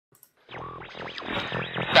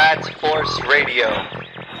Bat Force Radio.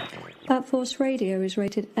 Bat Force Radio is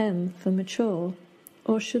rated M for mature,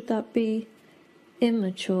 or should that be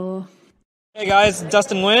immature? Hey guys,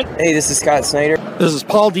 Dustin Witt. Hey, this is Scott Snyder. This is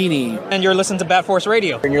Paul Dini. And you're listening to Bat Force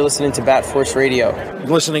Radio. And you're listening to Bat Force Radio. You're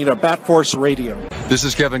listening to Bat Force Radio. This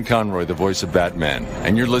is Kevin Conroy, the voice of Batman,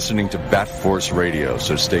 and you're listening to Bat Force Radio,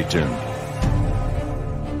 so stay tuned.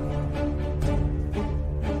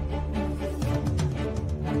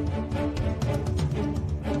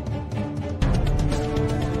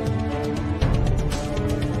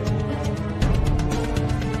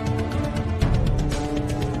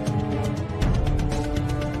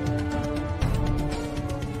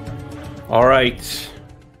 All right,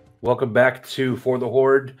 welcome back to For the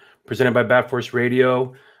Horde, presented by Bat Force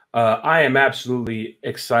Radio. I am absolutely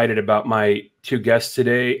excited about my two guests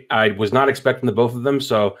today. I was not expecting the both of them,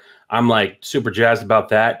 so I'm like super jazzed about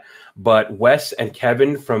that. But Wes and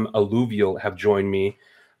Kevin from Alluvial have joined me.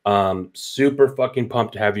 Super fucking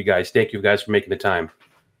pumped to have you guys. Thank you guys for making the time.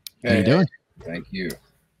 How you doing? Thank you.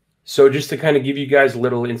 So just to kind of give you guys a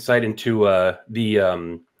little insight into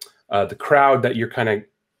the crowd that you're kind of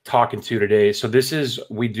talking to today. So this is,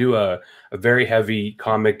 we do a very heavy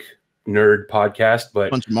comic nerd podcast, but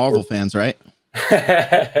bunch of Marvel fans, right?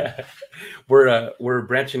 we're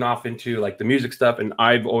branching off into like the music stuff, and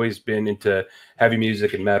I've always been into heavy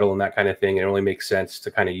music and metal and that kind of thing. It only makes sense to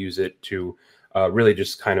kind of use it to really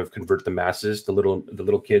just kind of convert the masses, the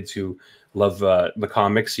little kids who love the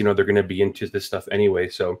comics. You know, they're going to be into this stuff anyway.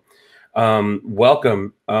 So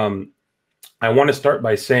welcome. I want to start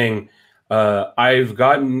by saying I've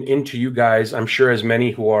gotten into you guys, I'm sure as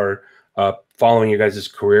many who are following you guys'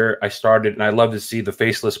 career. I started, and I love to see the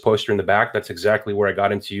faceless poster in the back. That's exactly where I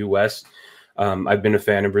got into you, Wes. I've been a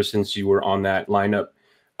fan ever since you were on that lineup.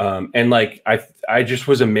 And like, I just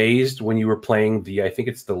was amazed when you were playing I think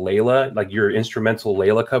it's the Layla, like your instrumental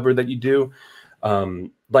Layla cover that you do.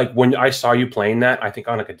 Like when I saw you playing that, I think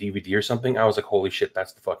on like a DVD or something, I was like, holy shit,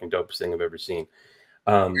 that's the fucking dopest thing I've ever seen.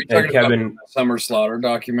 And Kevin, Summer Slaughter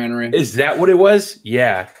documentary. Is that what it was?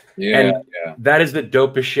 Yeah. Yeah, and that is the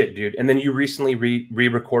dopest shit, dude. And then you recently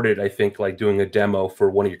re-recorded, I think, like doing a demo for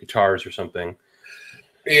one of your guitars or something.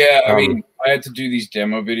 Yeah, I mean, I had to do these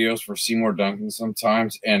demo videos for Seymour Duncan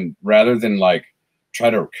sometimes, and rather than like try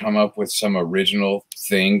to come up with some original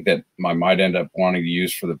thing that I might end up wanting to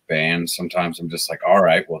use for the band, sometimes I'm just like, all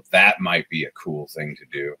right, well, that might be a cool thing to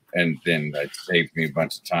do. And then that saved me a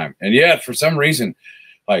bunch of time. And yeah, for some reason,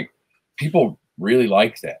 like people really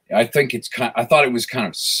like that. I think it's I thought it was kind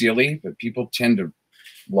of silly, but people tend to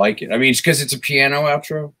like it. I mean, it's because it's a piano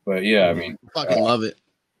outro, but yeah, I mean, I fucking love it.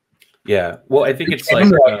 Yeah, well, I think it's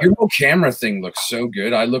camera, like your whole camera thing looks so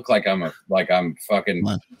good. I look like I'm fucking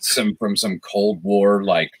from some Cold War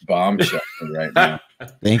like bomb shelter right now.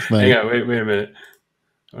 Thanks, man. Hang on, wait a minute.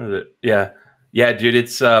 What is it? Yeah, dude.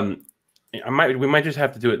 It's we might just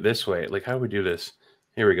have to do it this way. Like, how do we do this?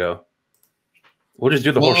 Here we go. We'll just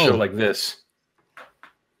do the whole show like this.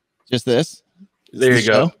 Just this? There you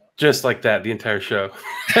go. Just like that, the entire show.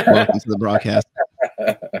 Welcome to the broadcast.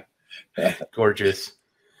 Gorgeous.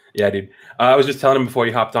 Yeah, dude. I was just telling him before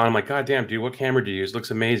you hopped on. I'm like, God damn, dude, what camera do you use?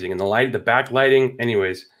 Looks amazing. And the light, the backlighting.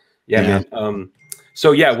 Anyways, yeah, man.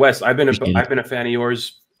 So yeah, Wes, I've been a fan of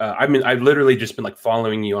yours. I've literally just been like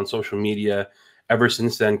following you on social media ever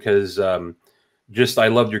since then because I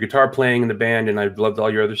loved your guitar playing in the band, and I've loved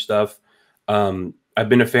all your other stuff. I've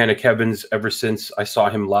been a fan of Kevin's ever since I saw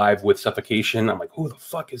him live with Suffocation. I'm like, who the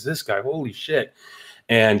fuck is this guy? Holy shit!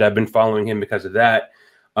 And I've been following him because of that.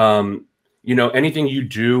 You know, anything you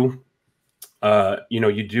do,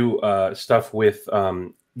 you do stuff with,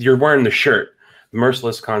 you're wearing the shirt,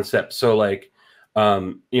 Merciless concept. So like,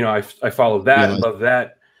 I follow that. I love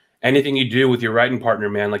that. Anything you do with your writing partner,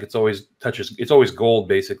 man, like it's always gold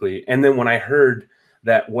basically. And then when I heard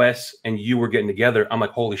that Wes and you were getting together, I'm like,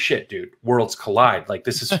 holy shit, dude, worlds collide. Like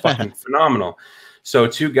this is fucking phenomenal. So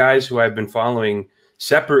two guys who I've been following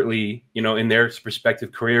separately, you know, in their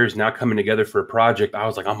respective careers now coming together for a project. I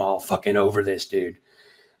was like, I'm all fucking over this, dude.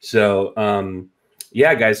 So,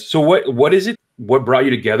 yeah, guys. So what is it? What brought you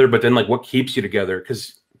together? But then like, what keeps you together?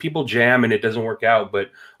 Because people jam and it doesn't work out. But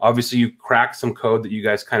obviously, you cracked some code that you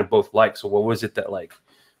guys kind of both like. So what was it that like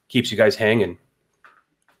keeps you guys hanging?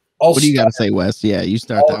 What do you got to say, Wes? Yeah, you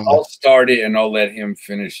start that one. I'll start it and I'll let him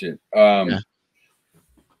finish it.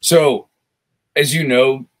 So, as you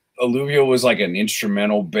know, Alluvial was like an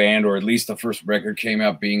instrumental band, or at least the first record came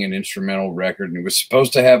out being an instrumental record, and it was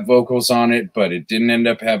supposed to have vocals on it, but it didn't end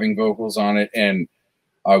up having vocals on it. And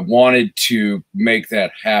I wanted to make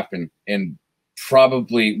that happen. And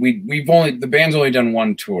probably the band's only done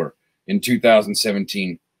one tour in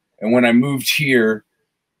 2017. And when I moved here,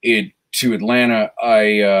 to Atlanta,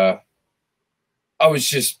 I was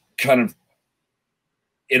just kind of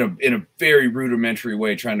in a very rudimentary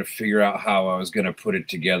way trying to figure out how I was going to put it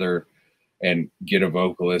together and get a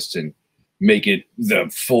vocalist and make it the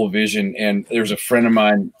full vision. And there's a friend of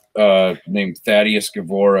mine named Thaddeus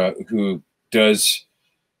Gavura who does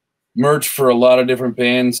merch for a lot of different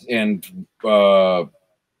bands, and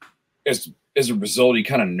as a result, he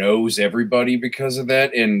kind of knows everybody because of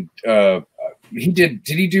that. And did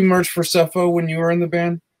he do merch for Suffo when you were in the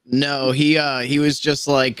band? No, he was just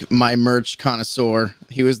like my merch connoisseur.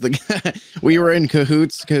 He was the guy. We were in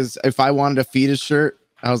cahoots because if I wanted a Fetus shirt,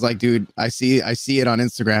 I was like, dude, I see it on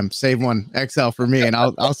Instagram. Save one XL for me, and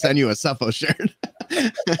I'll send you a Suffo shirt.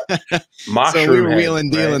 Mushroom so we were head, wheeling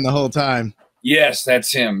dealing right? the whole time. Yes,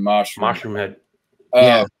 that's him, Mushroom head.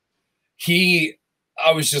 Yeah.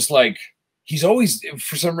 I was just like, he's always,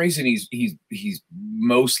 for some reason, he's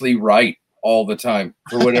mostly right all the time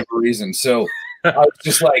for whatever reason. So I was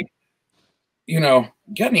just like, got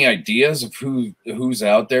any ideas of who's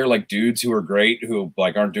out there, like dudes who are great, who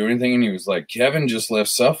like aren't doing anything? And he was like, Kevin just left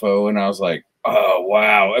Suffo. And I was like, oh,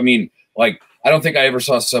 wow. I mean, like, I don't think I ever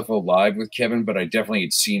saw Suffo live with Kevin, but I definitely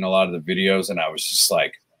had seen a lot of the videos, and I was just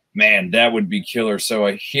like, man, that would be killer. So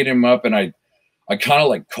I hit him up, and I kind of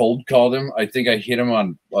like cold called him. I think I hit him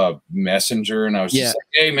on Messenger, and I was just like,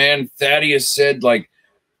 hey, man, Thaddeus said like,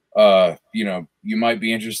 you might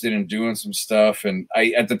be interested in doing some stuff. And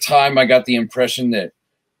at the time I got the impression that,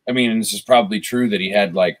 I mean, and this is probably true, that he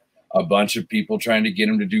had like a bunch of people trying to get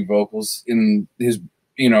him to do vocals in his,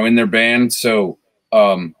 in their band. So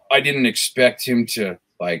I didn't expect him to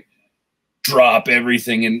like drop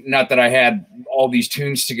everything. And not that I had all these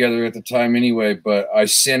tunes together at the time anyway, but I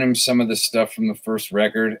sent him some of the stuff from the first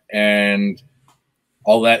record and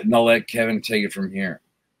all that, and I'll let Kevin take it from here.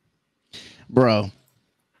 Bro.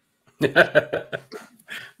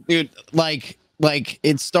 Dude, like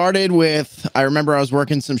it started with, I remember I was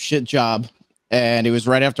working some shit job, and it was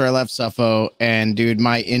right after I left Suffo, and dude,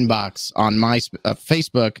 my inbox on my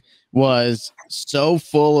Facebook was so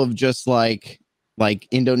full of just like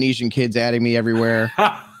Indonesian kids adding me everywhere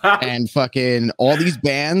and fucking all these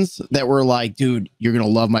bands that were like, dude, you're gonna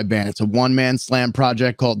love my band. It's a one-man slam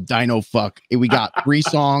project called Dino Fuck. We got 3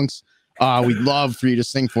 songs. We'd love for you to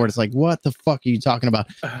sing for it. It's like, what the fuck are you talking about?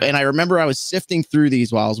 And I remember I was sifting through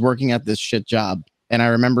these while I was working at this shit job, and I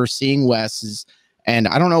remember seeing Wes's, and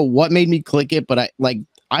I don't know what made me click it, but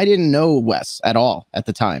I didn't know Wes at all at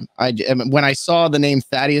the time. When I saw the name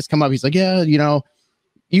Thaddeus come up, he's like, yeah,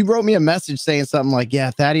 you wrote me a message saying something like,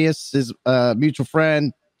 yeah, Thaddeus is a mutual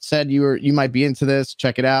friend, said you might be into this.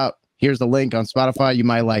 Check it out. Here's the link on Spotify. You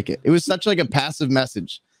might like it. It was such like a passive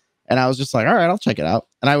message. And I was just like, all right, I'll check it out.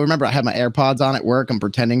 And I remember I had my AirPods on at work. I'm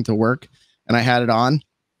pretending to work, and I had it on.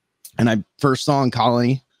 And first song,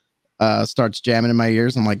 Colony, starts jamming in my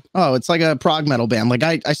ears. I'm like, oh, it's like a prog metal band. Like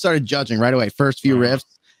I started judging right away. First few riffs,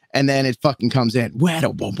 and then it fucking comes in. I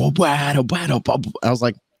was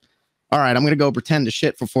like, all right, I'm going to go pretend to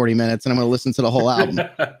shit for 40 minutes, and I'm going to listen to the whole album.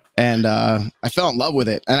 And I fell in love with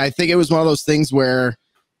it. And I think it was one of those things where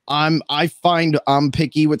I find I'm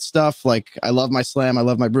picky with stuff. Like I love my slam, I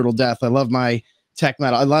love my brutal death, I love my tech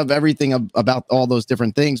metal, I love everything about all those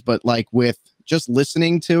different things. But like with just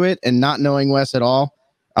listening to it and not knowing Wes at all,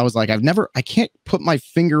 I was like, I can't put my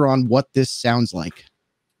finger on what this sounds like.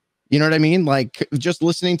 You know what I mean? Like just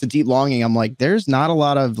listening to Deep Longing, I'm like, there's not a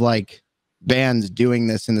lot of like bands doing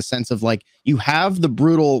this in the sense of like, you have the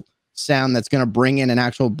brutal sound that's going to bring in an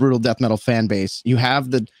actual brutal death metal fan base. You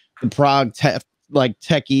have the prog like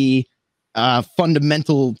techie,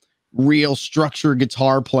 fundamental, real structure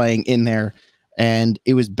guitar playing in there, and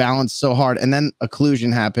it was balanced so hard. And then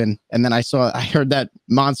Occlusion happened, and then I heard that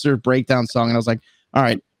Monster Breakdown song, and I was like, all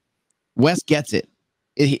right, Wes gets it.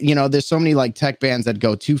 There's so many like tech bands that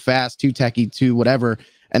go too fast, too techie, too whatever,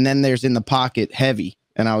 and then there's In the Pocket heavy,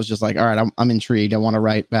 and I was just like, all right, I'm intrigued. I want to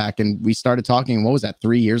write back, and we started talking. What was that?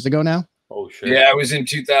 3 years ago now? Oh shit! Yeah, it was in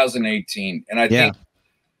 2018, and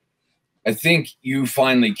I think you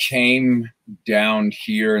finally came down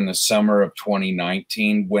here in the summer of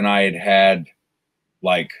 2019 when I had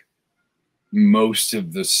like most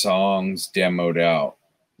of the songs demoed out.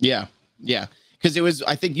 Yeah. Because it was,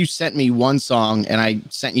 I think you sent me one song and I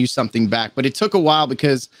sent you something back, but it took a while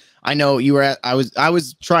because I know you were I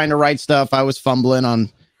was trying to write stuff. I was fumbling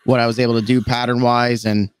on what I was able to do pattern wise.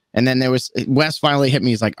 And then Wes finally hit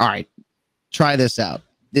me. He's like, all right, try this out.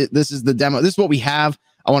 This is the demo. This is what we have.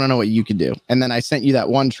 I want to know what you can do. And then I sent you that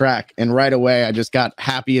one track, and right away I just got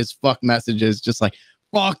happy as fuck messages, just like,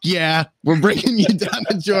 fuck yeah, we're bringing you down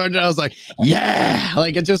to Georgia. I was like, yeah,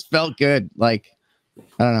 like it just felt good. Like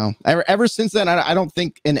I don't know. Ever since then, I don't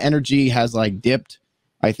think an energy has like dipped.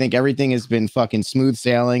 I think everything has been fucking smooth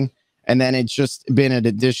sailing. And then it's just been an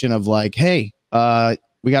addition of like, hey,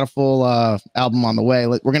 we got a full album on the way.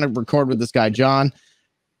 We're going to record with this guy, John.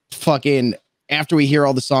 Fucking after we hear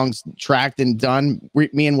all the songs tracked and done,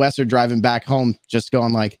 me and Wes are driving back home just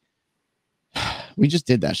going like, we just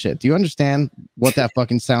did that shit. Do you understand what that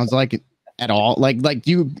fucking sounds like at all? Like,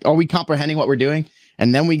 are we comprehending what we're doing?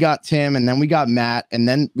 And then we got Tim, and then we got Matt, and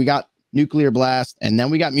then we got Nuclear Blast, and then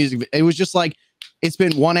we got music. It was just like, it's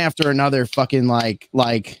been one after another fucking like,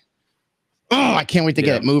 oh, I can't wait to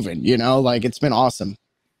get it moving. You know, like it's been awesome.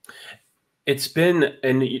 It's been,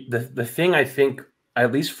 and the thing I think,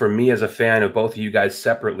 at least for me as a fan of both of you guys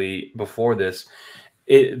separately before this,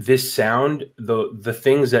 this sound, the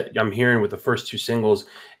things that I'm hearing with the first two singles,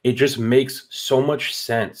 it just makes so much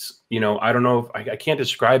sense. You know, I don't know if I can't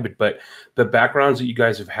describe it, but the backgrounds that you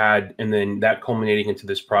guys have had, and then that culminating into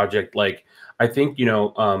this project, like I think, you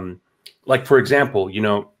know, like for example, you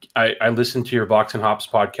know, I listened to your Vox and Hops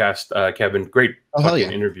podcast, Kevin. Great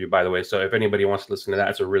fucking interview, by the way. So if anybody wants to listen to that,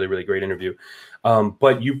 it's a really, really great interview.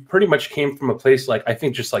 But you pretty much came from a place like, I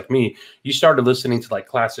think just like me, you started listening to like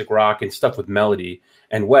classic rock and stuff with melody.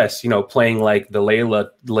 And Wes, you know, playing like the Layla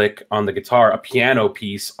lick on the guitar, a piano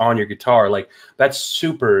piece on your guitar, like that's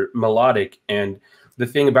super melodic. And the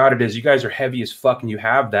thing about it is you guys are heavy as fuck and you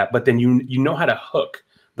have that, but then you know how to hook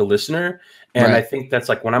the listener. And I think that's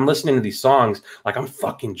like when I'm listening to these songs, like I'm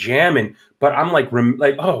fucking jamming, but I'm like,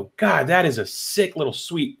 oh God, that is a sick little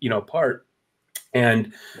sweet, you know, part.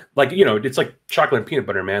 And like, you know, it's like chocolate and peanut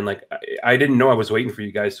butter, man. Like I didn't know I was waiting for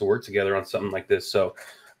you guys to work together on something like this. So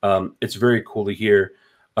it's very cool to hear.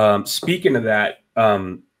 Speaking of that,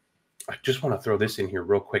 I just want to throw this in here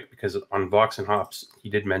real quick because on Vox and Hops, he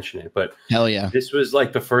did mention it, but hell yeah, this was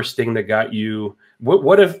like the first thing that got you.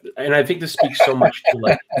 What if, and I think this speaks so much to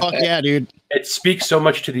like, fuck yeah, dude. It speaks so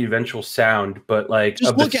much to the eventual sound, but like,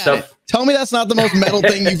 just look at it. Tell me that's not the most metal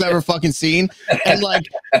thing you've ever fucking seen. And like,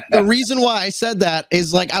 the reason why I said that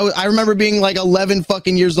is like, I remember being like 11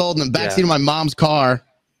 fucking years old in the backseat of my mom's car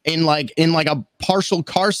in like a partial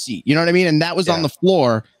car seat. You know what I mean? And that was on the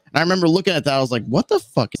floor. And I remember looking at that. I was like, what the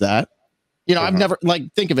fuck is that? You know, I've never,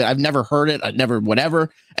 like, think of it. I've never heard it. I've never, whatever.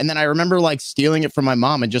 And then I remember like stealing it from my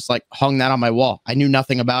mom and just like hung that on my wall. I knew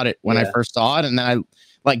nothing about it when I first saw it. And then I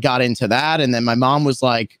like got into that. And then my mom was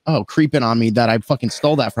like, oh, creeping on me that I fucking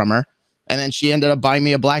stole that from her. And then she ended up buying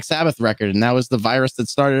me a Black Sabbath record. And that was the virus that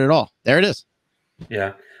started it all. There it is.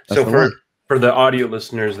 Yeah. That's so for the audio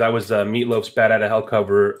listeners, that was Meatloaf's Bat Outta Hell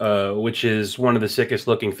cover, which is one of the sickest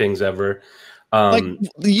looking things ever. Like,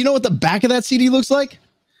 you know what the back of that CD looks like?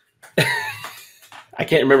 I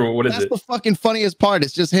can't remember. What is it? That's the fucking funniest part.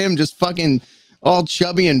 It's just him just fucking all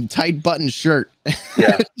chubby and tight button shirt.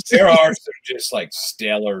 Yeah. There are some just like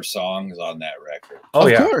stellar songs on that record. Oh,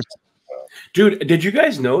 of course. Dude, did you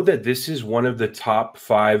guys know that this is one of the top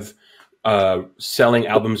 5 selling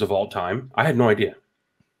albums of all time? I had no idea.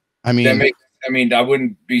 I mean, I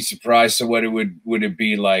wouldn't be surprised. So what would it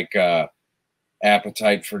be like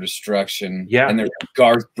Appetite for Destruction? Yeah. And there's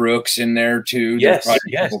Garth Brooks in there too. Yes.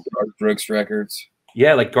 Garth Brooks recorks.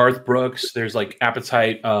 Yeah, like Garth Brooks. There's like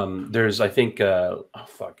Appetite. There's, I think,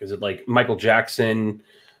 is it like Michael Jackson,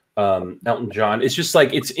 Elton John? It's just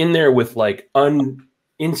like, it's in there with like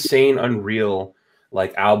insane, unreal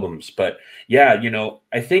like albums. But yeah, you know,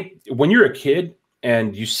 I think when you're a kid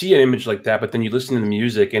and you see an image like that, but then you listen to the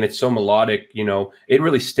music and it's so melodic, you know, it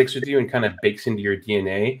really sticks with you and kind of bakes into your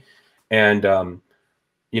DNA. And,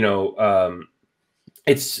 you know,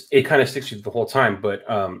 it kind of sticks with you the whole time. But,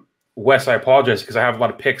 Wes, I apologize because I have a lot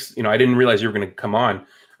of picks. You know, I didn't realize you were going to come on.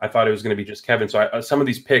 I thought it was going to be just Kevin. So some of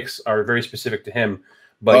these picks are very specific to him,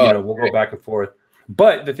 but you know, we'll go back and forth.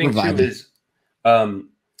 But the thing too is,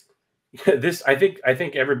 this, I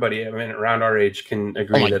think everybody, I mean, around our age can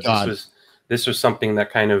agree that this was something that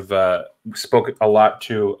kind of spoke a lot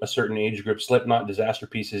to a certain age group. Slipknot, Disaster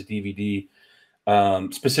Pieces, DVD.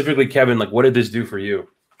 Specifically, Kevin, like, what did this do for you?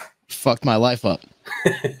 Fucked my life up.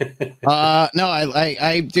 No,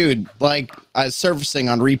 I dude, like, I was surfacing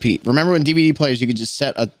on repeat. Remember when DVD players, you could just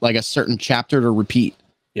set a certain chapter to repeat?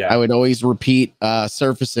 Yeah. I would always repeat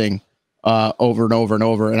surfacing over and over and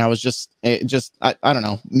over. And I was I don't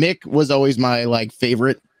know. Mick was always my like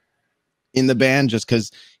favorite in the band just because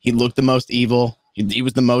he looked the most evil. He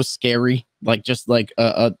was the most scary, like just like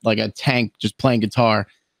a tank just playing guitar.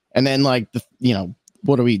 And then like the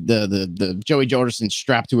Joey Jordison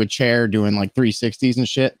strapped to a chair doing like 360s and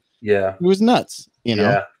shit. Yeah, it was nuts, you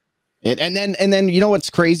know. Yeah. And then you know what's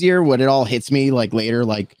crazier? What it all hits me like later,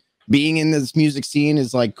 like being in this music scene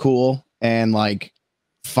is like cool and like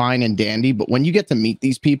fine and dandy, but when you get to meet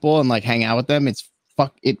these people and like hang out with them, it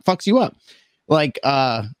fucks you up. Like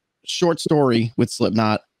short story with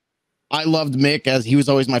Slipknot, I loved Mick as he was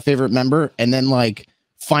always my favorite member, and then like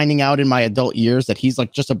finding out in my adult years that he's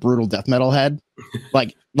like just a brutal death metal head.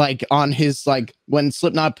 like on his, like when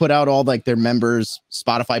Slipknot put out all like their members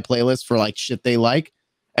Spotify playlists for like shit they like,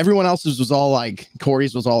 everyone else's was all like,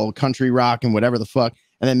 Corey's was all country rock and whatever the fuck,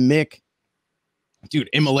 and then Mick, dude,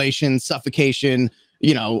 Immolation, Suffocation,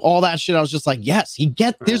 you know, all that shit. I was just like, yes,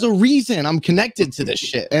 there's a reason I'm connected to this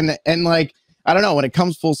shit. And like, I don't know, when it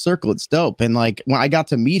comes full circle, it's dope. And like when I got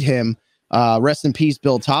to meet him, rest in peace,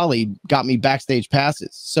 Bill Tolley got me backstage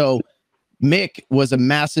passes. So Mick was a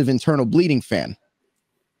massive Internal Bleeding fan,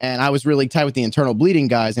 and I was really tight with the Internal Bleeding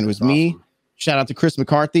guys, and it was me, shout out to Chris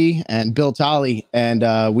McCarthy and Bill Tolley,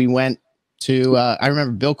 and we went to I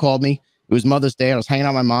remember Bill called me, it was Mother's Day, I was hanging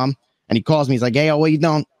out with my mom, and he calls me, he's like, hey, what you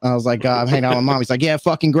doing? I was like, I'm hanging out with my mom. He's like, yeah,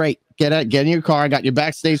 fucking great, get in your car, I got your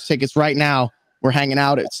backstage tickets right now, we're hanging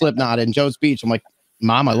out at Slipknot in Jones Beach. I'm like,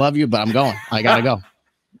 Mom, I love you, but I'm going, I gotta go.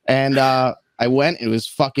 And I went. It was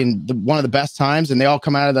fucking one of the best times. And they all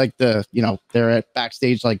come out of like the, you know, they're at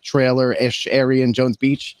backstage like trailer-ish area in Jones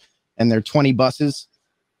Beach, and they're 20 buses.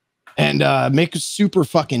 And Mick was super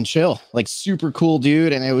fucking chill, like super cool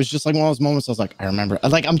dude. And it was just like one of those moments I was like, I remember,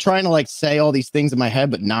 like I'm trying to like say all these things in my head,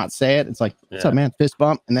 but not say it. It's like, what's up, man? Fist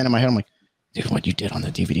bump. And then in my head, I'm like, dude, what you did on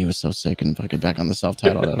the DVD was so sick, and fucking back on the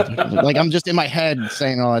self-titled. Like I'm just in my head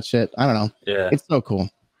saying all that shit. I don't know. Yeah. It's so cool.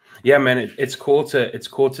 Yeah, man, it's cool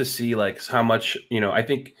to see like how much, you know, I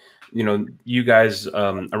think, you know, you guys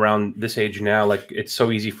around this age now, like it's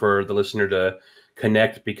so easy for the listener to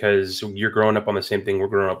connect because you're growing up on the same thing we're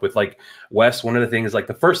growing up with. Like Wes, one of the things, like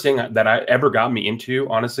the first thing that I ever got me into,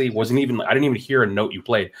 honestly, I didn't even hear a note you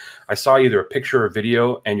played. I saw either a picture or a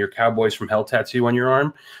video and your Cowboys from Hell tattoo on your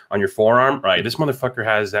arm, on your forearm. Right, this motherfucker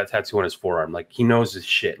has that tattoo on his forearm. Like he knows his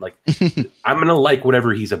shit. Like I'm gonna like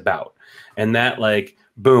whatever he's about, and that like.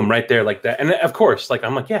 Boom, right there, like that. And of course, like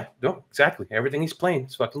I'm like, yeah, no, exactly. Everything he's playing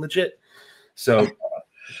is fucking legit. So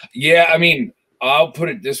yeah, I mean, I'll put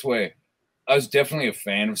it this way. I was definitely a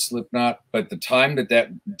fan of Slipknot, but the time that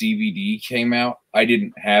DVD came out, I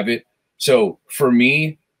didn't have it. So for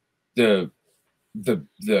me, the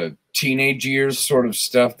teenage years sort of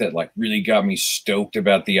stuff that like really got me stoked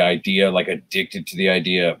about the idea, like addicted to the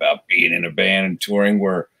idea about being in a band and touring,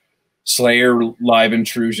 were Slayer Live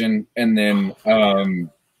Intrusion, and then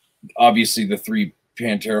obviously the 3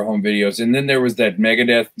 Pantera home videos, and then there was that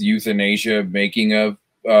Megadeth Euthanasia making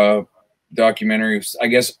of documentary. I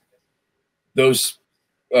guess those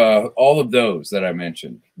all of those that I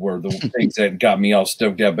mentioned were the things that got me all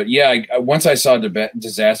stoked out. But yeah, once I saw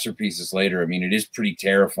Disaster Pieces later, I mean, it is pretty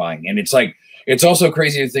terrifying, and it's like it's also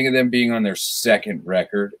crazy to think of them being on their 2nd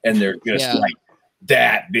record, and they're just like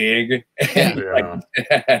that big. And,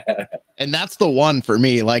 and that's the one for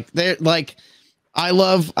me. Like they're like, I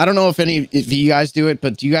don't know if you guys do it,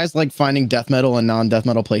 but do you guys like finding death metal and non-death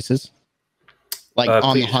metal places? Like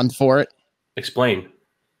on the hunt for it? Explain.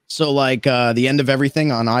 So like The End of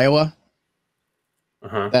Everything on Iowa.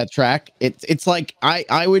 That track. It's like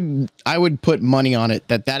I would put money on it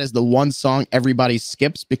that is the one song everybody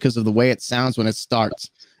skips because of the way it sounds when it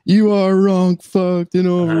starts. You are wrong, fucked and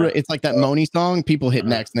over. It's like that Moni song. People hit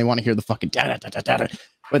next and they want to hear the fucking da da da da da.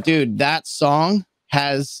 But dude, that song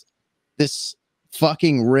has this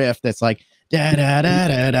fucking riff that's like da da da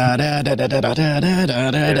da da da da da da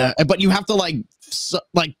da da da. But you have to like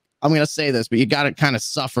I'm gonna say this, but you gotta kind of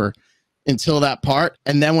suffer until that part,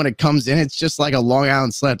 and then when it comes in, it's just like a Long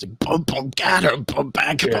Island Sledge, like, boom, boom, got her, boom,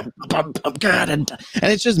 back, boom, boom, boom, got it.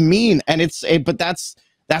 And it's just mean, and but that's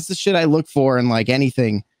the shit I look for in like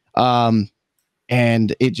anything.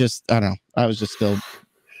 And it just, I don't know. I was just still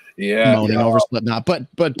moaning over Slipknot.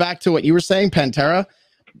 But back to what you were saying, Pantera.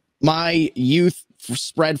 My youth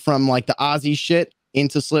spread from like the Ozzy shit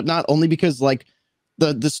into Slipknot only because like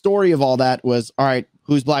the story of all that was, all right,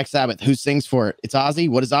 who's Black Sabbath? Who sings for it? It's Ozzy.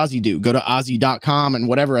 What does Ozzy do? Go to Ozzy.com and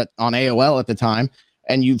whatever on AOL at the time,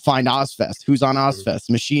 and you find Ozfest. Who's on Ozfest?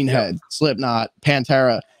 Machine Head, Slipknot,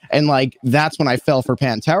 Pantera. And like, that's when I fell for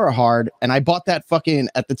Pantera hard. And I bought that fucking,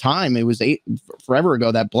 at the time, it was forever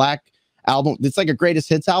ago, that Black album. It's like a greatest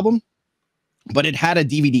hits album, but it had a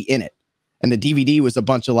DVD in it. And the DVD was a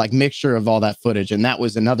bunch of like mixture of all that footage. And that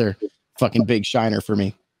was another fucking big shiner for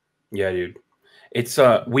me. Yeah, dude. It's,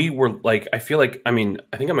 we were like, I feel like, I mean,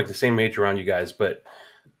 I think I'm like the same age around you guys, but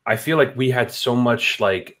I feel like we had so much,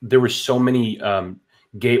 like, there were so many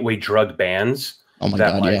gateway drug bands. Oh my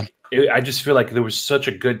God, like, I just feel like there was such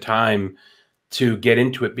a good time to get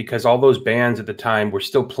into it because all those bands at the time were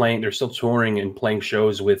still playing, they're still touring and playing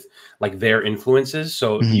shows with like their influences.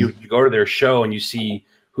 So you go to their show and you see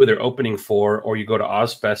who they're opening for, or you go to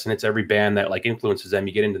Ozfest and it's every band that like influences them.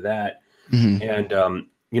 You get into that. And,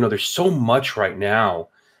 you know, there's so much right now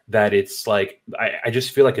that it's like, I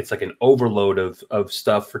just feel like it's like an overload of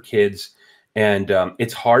stuff for kids. And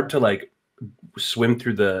it's hard to like swim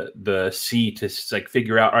through the sea to like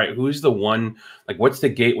figure out, all right, who's the one, like what's the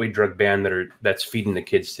gateway drug band that's feeding the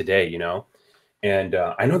kids today, you know? And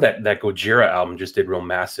I know that Gojira album just did real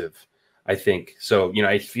massive, I think. So, you know,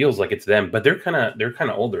 it feels like it's them, but they're kind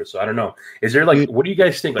of older. So I don't know. Is there like, what do you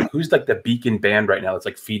guys think? Like who's like the beacon band right now that's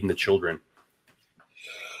like feeding the children?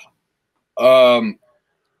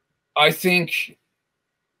 I think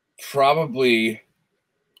probably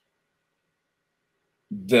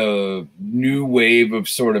the new wave of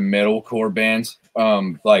sort of metalcore bands,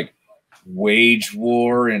 like Wage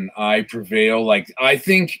War and I Prevail. Like I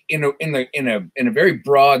think in a very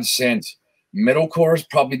broad sense, metalcore is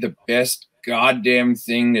probably the best goddamn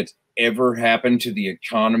thing that's ever happened to the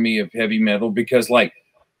economy of heavy metal, because like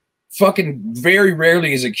fucking very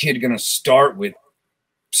rarely is a kid gonna start with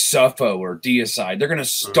Suffo or Deicide. They're gonna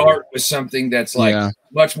start with something that's like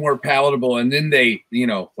much more palatable, and then they, you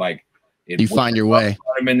know, like you find your way,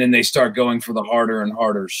 and then they start going for the harder and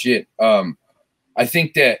harder shit. I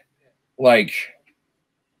think that like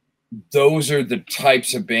those are the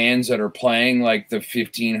types of bands that are playing like the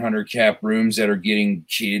 1,500 cap rooms that are getting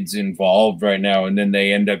kids involved right now, and then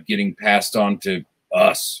they end up getting passed on to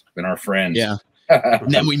us and our friends. Yeah.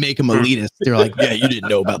 And then we make them elitist. They're like, yeah, you didn't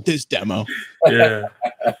know about this demo. Yeah.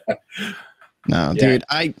 No, dude,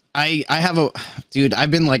 I have dude,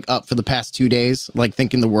 I've been like up for the past 2 days, like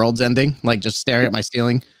thinking the world's ending, like just staring at my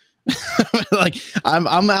ceiling. Like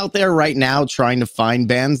I'm out there right now trying to find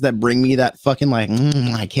bands that bring me that fucking like,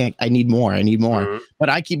 I need more. But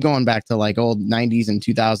I keep going back to like old 90s and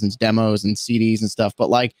 2000s demos and CDs and stuff. But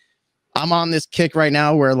like, I'm on this kick right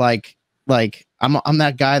now where like I'm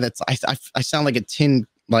that guy that's I sound like a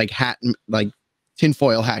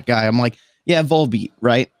tinfoil hat guy. I'm like, yeah, Volbeat,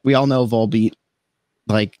 right? We all know Volbeat,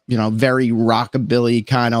 like, you know, very rockabilly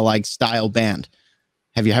kind of like style band.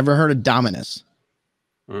 Have you ever heard of Dominus?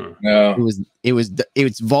 No. It was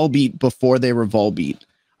Volbeat before they were Volbeat.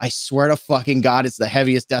 I swear to fucking God, it's the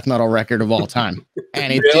heaviest death metal record of all time.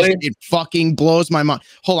 And it Really? it fucking blows my mind.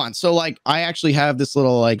 Hold on. So like I actually have this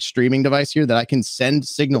little like streaming device here that I can send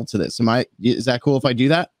signal to this. Is that cool if I do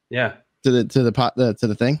that? Yeah. To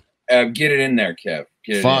the thing? Get it in there, Kev.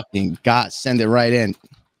 Fucking God, send it right in.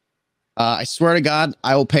 I swear to God,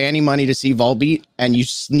 I will pay any money to see Volbeat, and you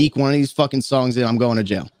sneak one of these fucking songs in, I'm going to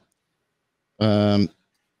jail. All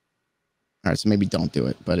right, so maybe don't do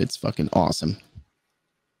it, but it's fucking awesome.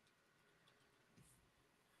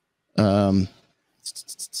 I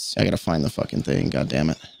gotta find the fucking thing. God damn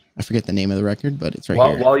it. I forget the name of the record, but it's right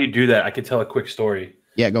here. While you do that, I could tell a quick story.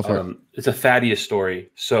 Yeah, go for it. It's a Thaddeus story.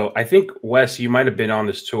 So I think, Wes, you might have been on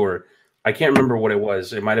this tour. I can't remember what it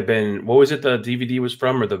was. It might have been, what was it the DVD was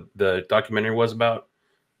from, or the documentary was about,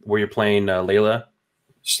 where you're playing Layla?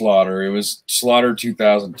 Slaughter. It was Slaughter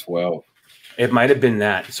 2012. It might have been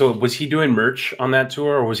that. So was he doing merch on that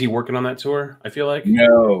tour, or was he working on that tour? I feel like.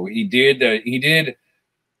 No, he did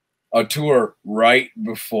a tour right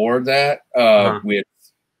before that with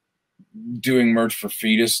doing merch for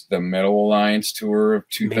Fetus, the Metal Alliance tour of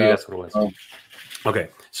 2000. Maybe that's what it was. Okay,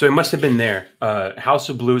 so it must have been there. House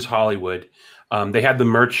of Blues Hollywood. They had the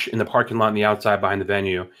merch in the parking lot on the outside behind the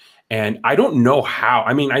venue. And I don't know how.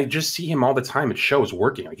 I mean, I just see him all the time at shows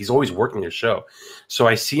working. Like he's always working his show. So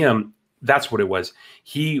I see him. That's what it was.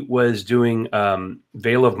 He was doing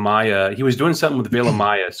Veil of Maya. He was doing something with Veil of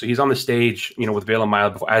Maya. So he's on the stage, you know, with Veil of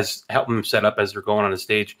Maya, as helping him set up as they're going on the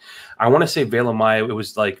stage. I want to say Veil of Maya. It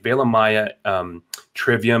was like Veil of Maya,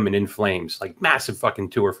 Trivium, and In Flames, like massive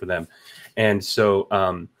fucking tour for them. And so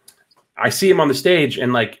I see him on the stage,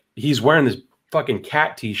 and like he's wearing this fucking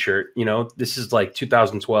cat t-shirt, you know. This is like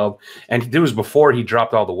 2012, and it was before he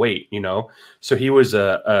dropped all the weight, you know. So he was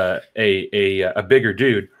a bigger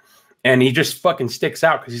dude. And he just fucking sticks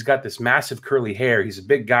out because he's got this massive curly hair. He's a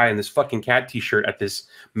big guy in this fucking cat t-shirt at this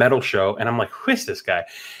metal show. And I'm like, who is this guy?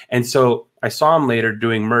 And so I saw him later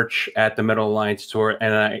doing merch at the Metal Alliance tour.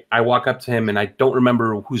 And I walk up to him, and I don't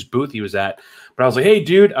remember whose booth he was at. But I was like, hey,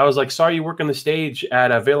 dude. I was like, saw you work on the stage at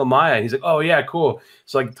Veil of Maya. And he's like, oh, yeah, cool.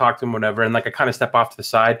 So I talk to him, whatever. And like I kind of step off to the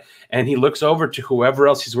side. And he looks over to whoever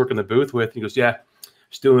else he's working the booth with. He goes, yeah,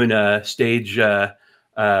 just doing stage. What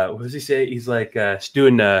does he say? He's like,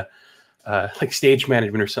 doing like stage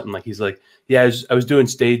management or something. Like he's like, yeah, I was doing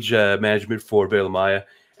stage management for Veil of Maya.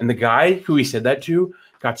 And the guy who he said that to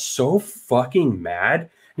got so fucking mad. And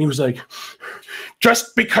he was like,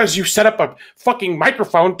 just because you set up a fucking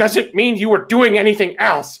microphone doesn't mean you were doing anything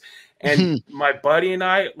else. And my buddy and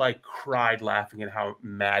I like cried laughing at how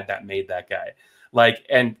mad that made that guy. Like,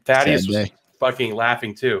 and Thaddeus was fucking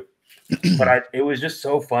laughing too. But it was just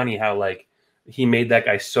so funny how like he made that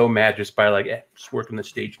guy so mad just by like, just working the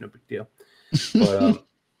stage, no big deal. But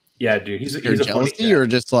yeah, dude, he's a funny guy. Or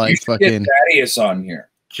just like fucking Thaddeus on here.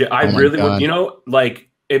 I really would, you know, like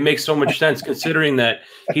it makes so much sense considering that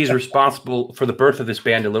he's responsible for the birth of this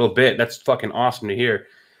band a little bit. That's fucking awesome to hear.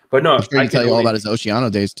 But no, I can tell you all about his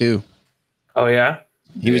Oceano days too. Oh yeah,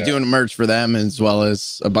 he was doing merch for them as well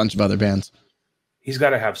as a bunch of other bands. He's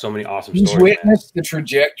got to have so many awesome He's stories. witnessed the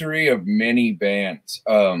trajectory of many bands.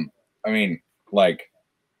 I mean, like,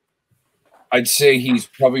 I'd say he's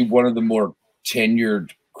probably one of the more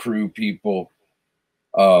tenured crew people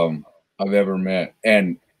I've ever met,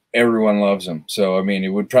 and everyone loves him. So, I mean, it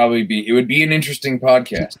would be an interesting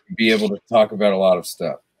podcast to be able to talk about a lot of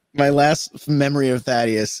stuff. My last memory of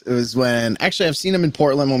Thaddeus, it was when actually I've seen him in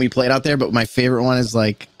Portland when we played out there, but my favorite one is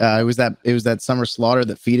like it was that Summer Slaughter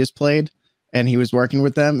that Fetus played. And he was working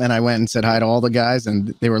with them, and I went and said hi to all the guys,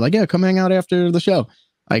 and they were like, yeah, come hang out after the show.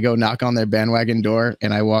 I go knock on their bandwagon door,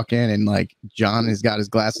 and I walk in, and like John has got his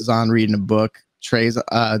glasses on, reading a book. Trey's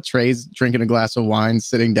drinking a glass of wine,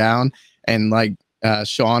 sitting down, and like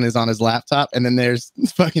Sean is on his laptop, and then there's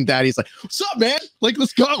fucking Daddy's like, what's up, man? Like,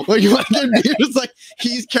 let's go. Like, it's like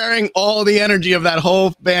he's carrying all the energy of that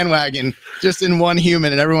whole bandwagon just in one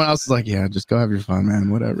human, and everyone else is like, yeah, just go have your fun, man.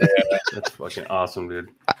 Whatever. Yeah, that's fucking awesome, dude.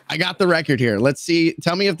 I got the record here. Let's see.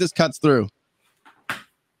 Tell me if this cuts through.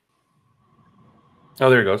 Oh,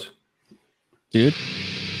 there it goes. Dude.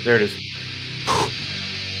 There it is.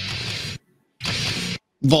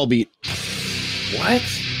 Volbeat. What?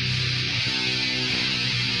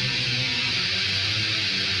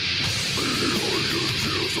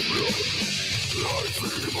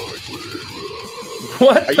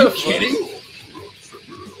 What? Are you kidding?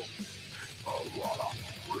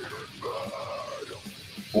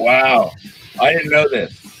 Wow. I didn't know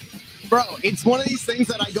this. Bro, it's one of these things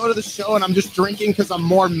that I go to the show and I'm just drinking because I'm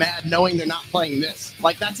more mad knowing they're not playing this.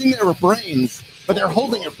 Like, that's in their brains, but they're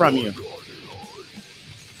holding it from you.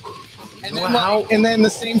 And then, and then the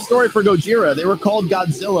same story for Gojira. They were called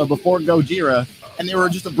Godzilla before Gojira, and they were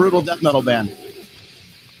just a brutal death metal band.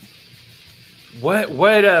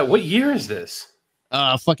 What year is this?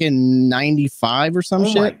 Fucking 95 or some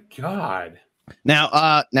shit. Oh my god.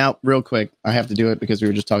 Now, real quick, I have to do it because we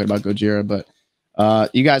were just talking about Gojira, but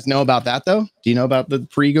you guys know about that though? Do you know about the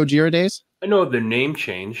pre-Gojira days? I know the name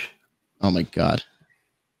change. Oh my god.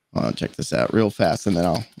 Hold on, check this out real fast, and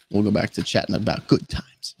then we'll go back to chatting about good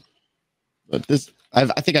times. But this, I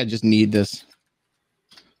think I just need this.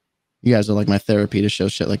 You guys are like my therapy to show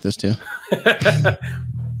shit like this too.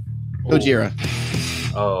 Gojira.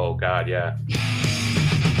 Oh god, yeah.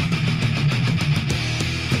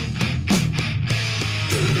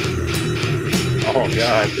 Oh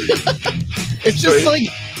god. It's just like,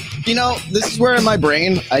 you know, this is where in my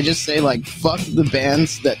brain I just say like fuck the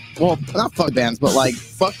bands that, well, not fuck bands, but like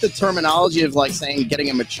fuck the terminology of like saying getting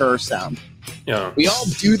a mature sound. Yeah. We all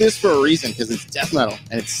do this for a reason because it's death metal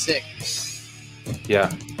and it's sick.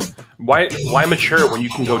 Yeah. Why mature when you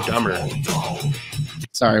can go dumber?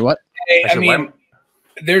 Sorry, what? Hey, I mean,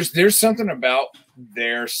 there's something about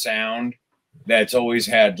their sound that's always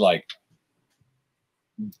had like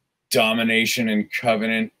Domination and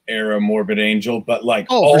Covenant era Morbid Angel, but like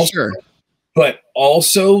for sure. But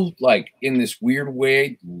also like in this weird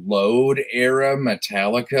way, Load era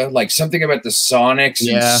Metallica, like something about the sonics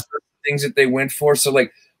and things that they went for. So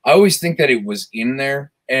like I always think that it was in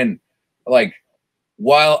there. And like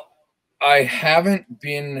while I haven't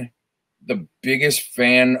been the biggest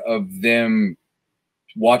fan of them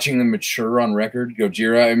watching them mature on record,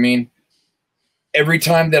 Gojira, I mean, every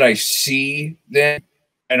time that I see them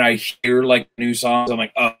and I hear like new songs, I'm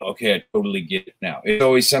like, oh, okay, I totally get it now. It's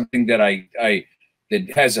always something that that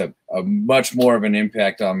has a much more of an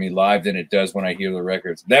impact on me live than it does when I hear the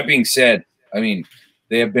records. That being said, I mean,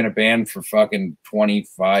 they have been a band for fucking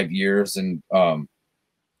 25 years, and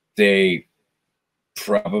they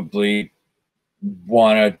probably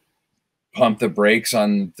want to pump the brakes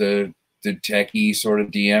on the techie sort of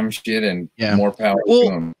DM shit, and more power to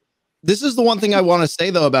them. This is the one thing I want to say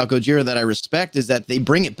though about Gojira that I respect is that they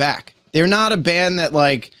bring it back. They're not a band that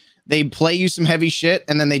like they play you some heavy shit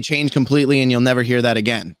and then they change completely and you'll never hear that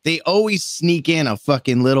again. They always sneak in a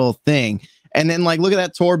fucking little thing. And then like look at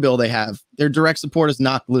that tour bill they have. Their direct support is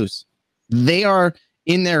Knocked Loose. They are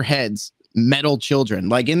in their heads metal children.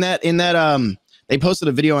 Like in that they posted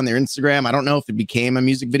a video on their Instagram. I don't know if it became a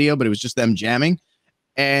music video, but it was just them jamming.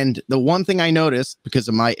 And the one thing I noticed, because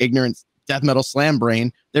of my ignorant death metal slam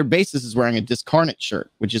brain, their bassist is wearing a Discarnate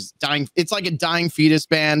shirt, which is dying. It's like a dying fetus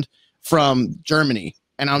band from Germany.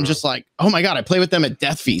 And I'm just like, oh my God, I play with them at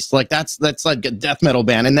Death Feast. Like that's like a death metal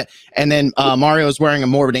band. And then Mario's wearing a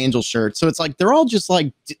Morbid Angel shirt. So it's like, they're all just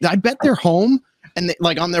like, I bet they're home and they,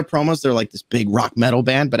 like on their promos, they're like this big rock metal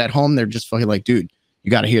band, but at home, they're just fucking like, dude, you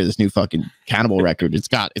got to hear this new fucking Cannibal record. It's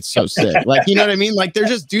so sick. Like, you know what I mean? Like they're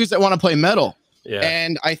just dudes that want to play metal. Yeah.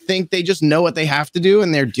 And I think they just know what they have to do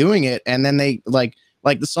and they're doing it. And then they like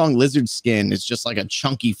the song Lizard Skin is just like a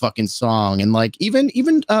chunky fucking song. And like even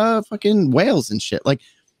fucking Whales and shit. Like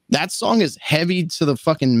that song is heavy to the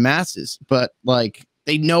fucking masses, but like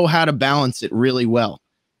they know how to balance it really well.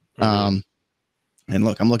 Mm-hmm. And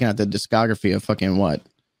look, I'm looking at the discography of fucking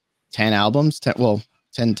 10 albums,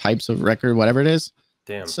 10 types of record, whatever it is.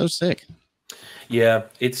 Damn. It's so sick. Yeah.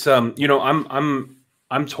 It's, you know,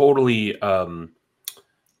 I'm totally,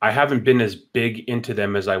 I haven't been as big into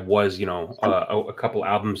them as I was, you know, a couple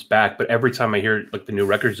albums back, but every time I hear like the new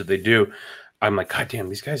records that they do, I'm like, God damn,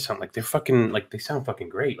 these guys sound like they're fucking, like they sound fucking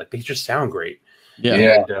great. Like they just sound great.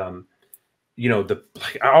 Yeah. And, you know,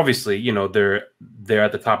 obviously, you know, they're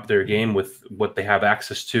at the top of their game with what they have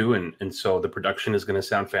access to. And so the production is going to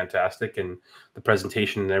sound fantastic and the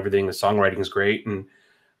presentation and everything, the songwriting is great. And,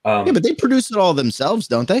 yeah, but they produce it all themselves,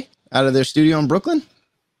 don't they? Out of their studio in Brooklyn?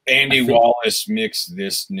 Andy Wallace mixed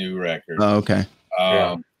this new record. Oh, okay.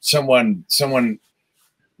 Someone,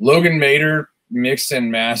 Logan Mader mixed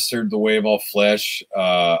and mastered The Way of All Flesh.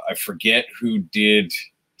 I forget who did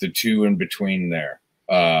the two in between there.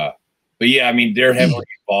 But yeah, I mean, they're heavily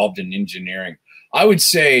involved in engineering. I would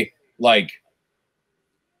say, like,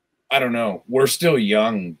 I don't know. We're still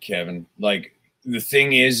young, Kevin. Like, the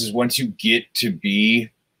thing is once you get to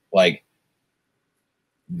be like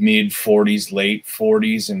mid 40s, late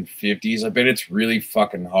 40s and 50s, I bet it's really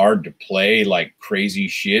fucking hard to play like crazy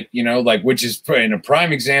shit, you know, like, which is in a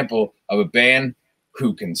prime example of a band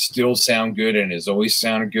who can still sound good and has always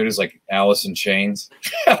sounded good is like Alice in Chains.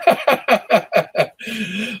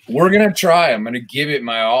 We're going to try. I'm going to give it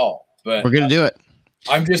my all, but we're going to do it.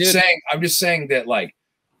 I'm just saying that, like,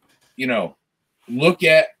 you know, look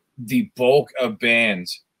at the bulk of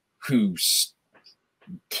bands who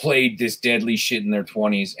played this deadly shit in their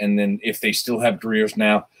 20s, and then if they still have careers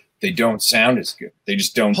now, they don't sound as good. They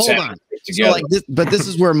just don't sound together. So like but this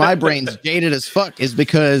is where my brain's jaded as fuck, is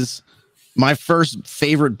because my first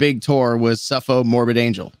favorite big tour was Suffo Morbid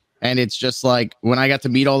Angel. And it's just like, when I got to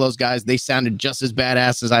meet all those guys, they sounded just as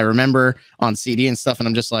badass as I remember on CD and stuff. And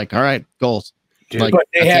I'm just like, all right, goals. Dude, like, but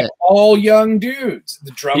they had all young dudes.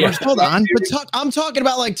 The drummers. Yeah, hold on, but I'm talking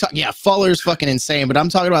about like, yeah, Fuller's fucking insane, but I'm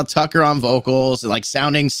talking about Tucker on vocals and like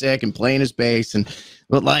sounding sick and playing his bass,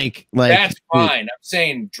 but like that's fine. I'm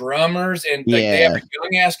saying drummers and like, they have a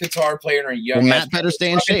young ass guitar player and a young. Matt better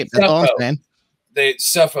stay in shape. That's all I'm saying. They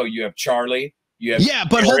Suffo. You have Charlie. You have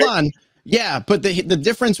but hold on. Yeah, but the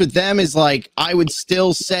difference with them is like, I would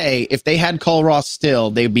still say if they had Cole Ross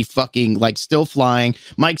still, they'd be fucking like still flying.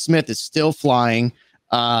 Mike Smith is still flying.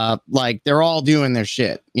 Like they're all doing their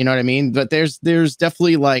shit. You know what I mean? But there's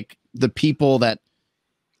definitely like the people that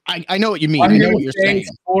I know what you mean. I know what you're saying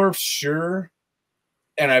for sure.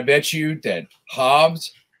 And I bet you that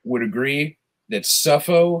Hobbs would agree that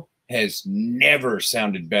Suffo has never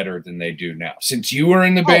sounded better than they do now. Since you were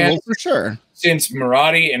in the band, for sure. Since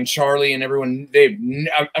Marati and Charlie and everyone,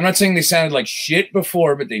 I'm not saying they sounded like shit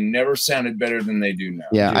before, but they never sounded better than they do now.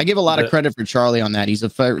 Yeah, I give a lot of credit for Charlie on that. He's a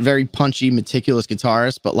very punchy, meticulous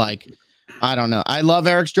guitarist, but like, I don't know. I love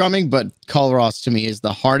Eric's drumming, but Carl Ross to me is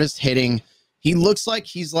the hardest hitting. He looks like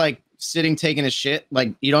he's like sitting taking a shit.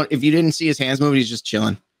 Like, if you didn't see his hands moving, he's just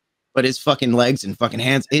chilling. But his fucking legs and fucking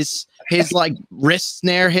hands, his like wrist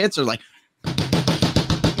snare hits are like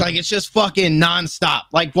it's just fucking nonstop.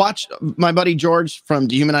 Like, watch my buddy George from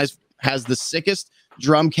Dehumanize has the sickest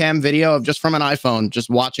drum cam video of just from an iPhone, just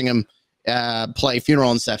watching him play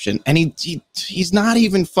Funeral Inception, and he's not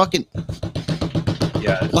even fucking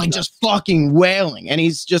like just fucking wailing, and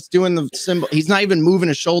he's just doing the symbol. He's not even moving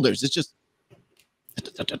his shoulders. It's just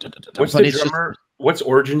what's the drummer? What's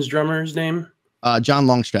Origin's drummer's name? John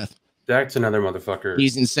Longstreth. That's another motherfucker.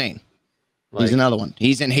 He's insane. He's another one.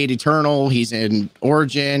 He's in Hate Eternal. He's in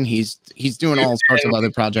Origin. He's doing all sorts of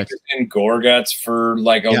other projects. In Gorguts for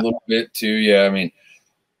like a little bit too. Yeah, I mean,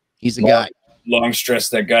 he's a guy. Longstress,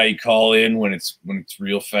 that guy you call in when it's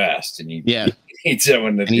real fast, and he needs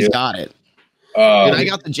someone to do. He's got it. And I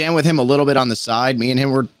got to jam with him a little bit on the side. Me and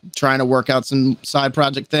him were trying to work out some side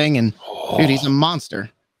project thing, and dude, he's a monster.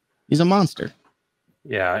 He's a monster.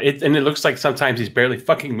 Yeah, and it looks like sometimes he's barely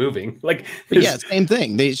fucking moving. Like, yeah, same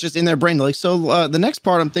thing. It's just in their brain. They're like, so the next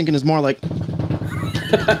part I'm thinking is more like,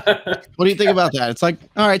 what do you think about that? It's like,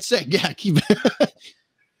 all right, sick. Yeah, keep it.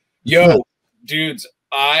 Yo, dudes,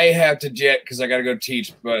 I have to jet because I got to go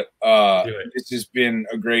teach, but it's just been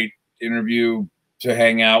a great interview to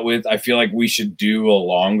hang out with. I feel like we should do a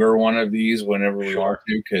longer one of these whenever we want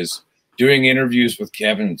to, because doing interviews with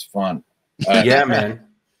Kevin is fun. Yeah, man.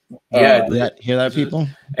 Yeah, hear that, people?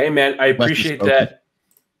 Hey, man, I appreciate that.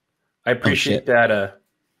 I appreciate that.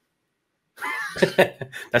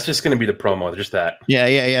 That's just going to be the promo, just that.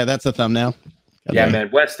 Yeah. That's a thumbnail. Yeah, man.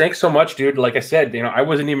 Wes, thanks so much, dude. Like I said, I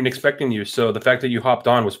wasn't even expecting you, so the fact that you hopped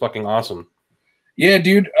on was fucking awesome. Yeah,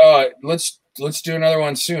 dude. Let's do another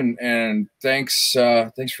one soon. And thanks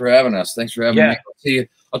for having us. Thanks for having me. I'll see you.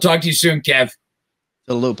 I'll talk to you soon, Kev.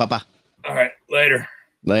 Hello, Papa. All right, later,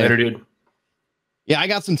 dude. Yeah, I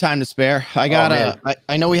got some time to spare. I got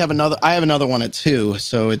I know we have another. I have another one at 2,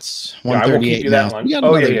 so it's 1:38 now. We got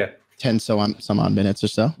another 10 some odd minutes or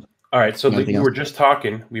so. All right, so we were just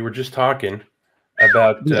talking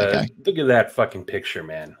about look at that fucking picture,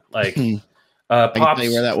 man. Like, I can tell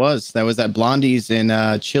you where that was. That was at Blondie's in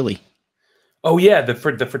Chile. Oh yeah, the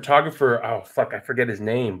photographer. Oh fuck, I forget his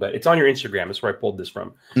name, but it's on your Instagram. That's where I pulled this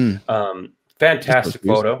from. Fantastic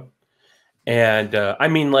photo. And I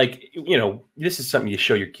mean, like, this is something you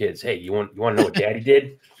show your kids. Hey, you want to know what Daddy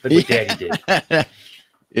did? Look what Daddy did.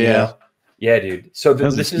 Yeah, dude. So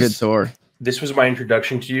this is a good tour. This was my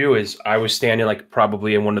introduction to you. Is I was standing like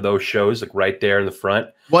probably in one of those shows, like right there in the front.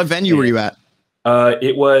 What venue were you at?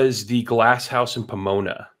 It was the Glass House in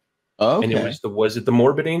Pomona. Oh, okay. And it was it the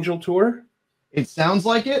Morbid Angel tour? It sounds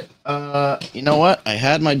like it. You know what? I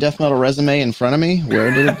had my death metal resume in front of me.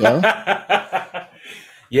 Where did it go?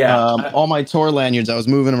 Yeah. All my tour lanyards, I was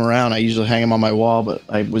moving them around. I usually hang them on my wall, but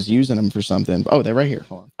I was using them for something. Oh, they're right here.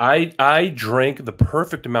 Hold on. I drank the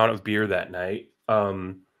perfect amount of beer that night.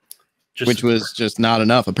 Which was just not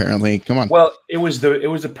enough, apparently. Come on. Well, it was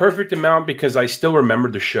the perfect amount because I still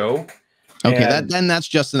remembered the show. Okay, then that's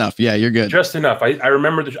just enough. Yeah, you're good. Just enough. I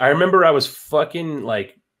remember I was fucking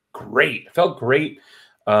like great. I felt great.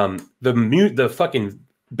 The fucking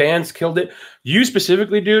bands killed it. You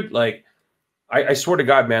specifically, dude, like I swear to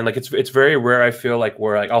God, man, like it's very rare. I feel like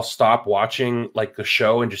where like I'll stop watching like the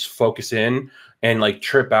show and just focus in and like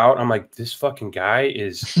trip out. I'm like, this fucking guy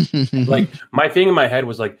is like, my thing in my head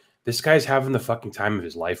was like, this guy's having the fucking time of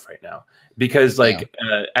his life right now. Because like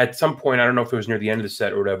at some point, I don't know if it was near the end of the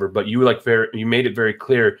set or whatever, but you like you made it very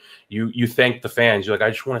clear. You thanked the fans. You're like,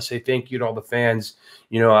 I just want to say thank you to all the fans.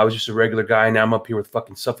 I was just a regular guy. Now I'm up here with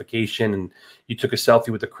fucking Suffocation, and you took a selfie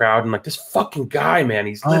with the crowd. And like, this fucking guy, man,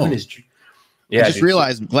 he's living his. Yeah, I just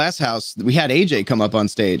realized Glass House. We had AJ come up on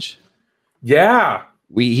stage. Yeah,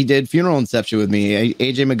 he did Funeral Inception with me.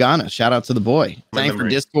 AJ Magana, shout out to the boy. Sang for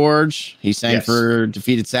Disgorge. He sang for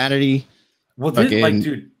Defeated Sanity. Well,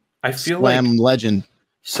 dude, I feel like legend.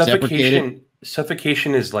 Suffocation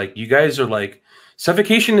is like, you guys are like,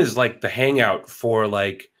 Suffocation is like the hangout for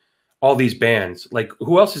like all these bands. Like,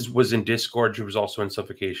 who else was in Disgorge who was also in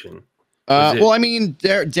Suffocation? Well, I mean,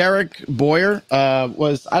 Derek Boyer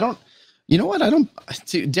was. You know what?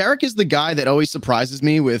 Derek is the guy that always surprises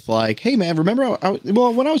me with like, hey man, remember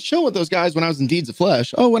when I was chilling with those guys when I was in Deeds of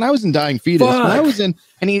Flesh? Oh, when I was in Dying Fetus, when I was in,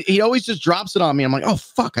 and he always just drops it on me. I'm like, oh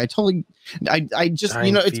fuck, I just Dying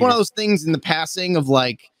Fetus. It's one of those things in the passing of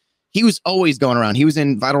like, he was always going around. He was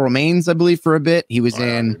in Vital Remains, I believe, for a bit. He was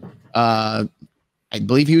in, I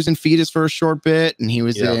believe he was in Fetus for a short bit, and he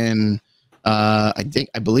was in, I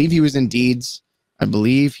believe he was in Deeds. I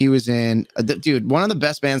believe he was in dude. One of the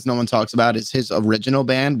best bands no one talks about is his original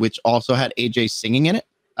band, which also had AJ singing in it.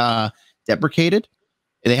 Deprecated.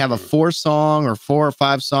 They have a 4 or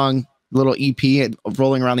 5 song little EP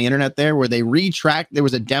rolling around the internet there where they retracked. There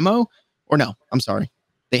was a demo, or no, I'm sorry.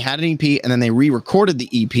 They had an EP and then they re-recorded the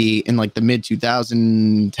EP in like the mid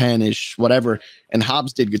 2010 ish, whatever. And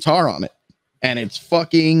Hobbs did guitar on it, and it's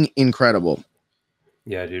fucking incredible.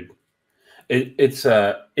 Yeah, dude.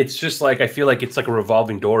 It's just like, I feel like it's like a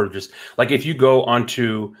revolving door. Just like if you go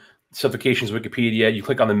onto Suffocation's Wikipedia, you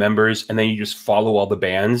click on the members, and then you just follow all the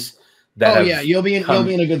bands. You'll be in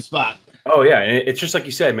a good spot. Oh yeah, and it's just like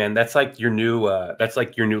you said, man. That's like your new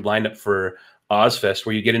lineup for Ozfest,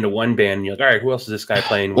 where you get into one band, and you're like, all right, who else is this guy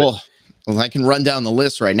playing with? Well, I can run down the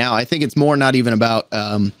list right now. I think it's more not even about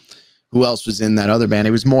who else was in that other band.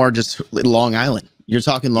 It was more just Long Island. You're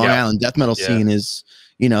talking Long Island death metal scene is.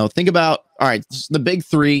 Think about, all right, the big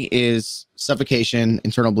 3 is Suffocation,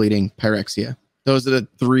 Internal Bleeding, Pyrexia. Those are the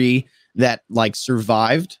 3 that like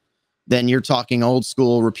survived. Then you're talking old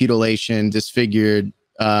school, Reputulation, Disfigured,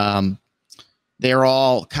 they're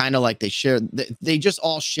all kind of like they just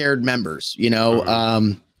all shared members, you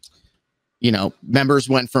know. Members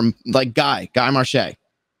went from like Guy Marche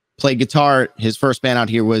played guitar. His first band out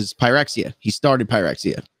here was Pyrexia. He started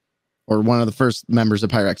Pyrexia, or one of the first members of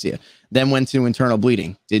Pyrexia. Then went to Internal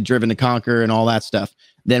Bleeding, did Driven to Conquer and all that stuff.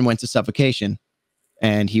 Then went to Suffocation,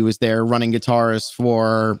 and he was there running guitarist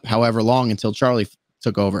for however long until Charlie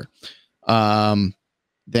took over.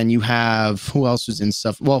 Then you have, who else was in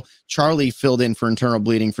stuff? Well, Charlie filled in for Internal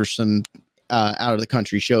Bleeding for some out of the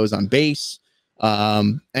country shows on bass.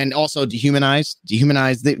 And also Dehumanized,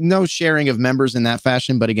 no sharing of members in that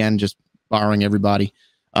fashion, but again, just borrowing everybody.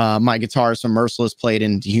 My guitarist from Merciless played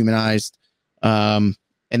in Dehumanized. And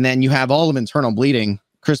then you have all of Internal Bleeding.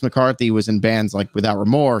 Chris McCarthy was in bands like Without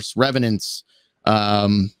Remorse, Revenants.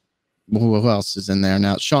 Who else is in there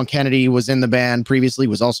now? Sean Kennedy was in the band previously,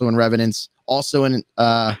 was also in Revenants, also in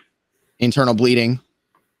Internal Bleeding.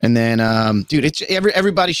 And then, dude, it's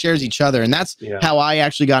everybody shares each other. And that's how I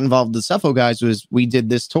actually got involved with the Suffo guys. Was we did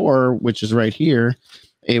this tour, which is right here.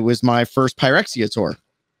 It was my first Pyrexia tour,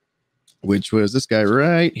 which was this guy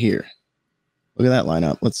right here. Look at that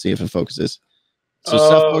lineup. Let's see if it focuses. So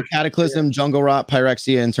Suffo, Cataclysm, Jungle Rot,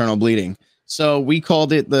 Pyrexia, Internal Bleeding. So we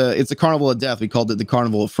called it it's a Carnival of Death. We called it the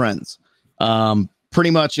Carnival of Friends. Pretty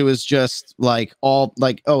much it was just like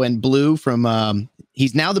and Blue from,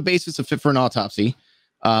 he's now the bassist of Fit for an Autopsy.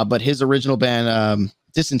 But his original band,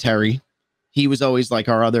 Dysentery, he was always like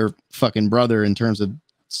our other fucking brother in terms of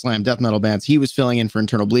slam death metal bands. He was filling in for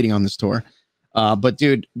Internal Bleeding on this tour. But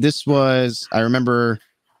dude, I remember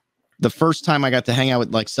the first time I got to hang out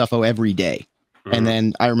with like Suffo every day. And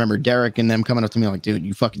then I remember Derek and them coming up to me like, dude,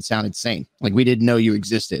 you fucking sound insane. Like, we didn't know you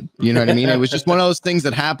existed. You know what I mean? It was just one of those things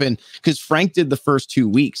that happened because Frank did the first 2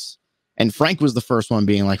 weeks. And Frank was the first one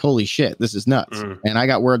being like, holy shit, this is nuts. And I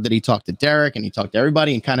got word that he talked to Derek and he talked to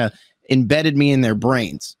everybody and kind of embedded me in their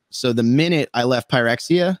brains. So the minute I left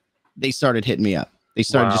Pyrexia, they started hitting me up. They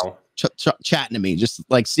started just chatting to me, just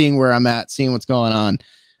like seeing where I'm at, seeing what's going on.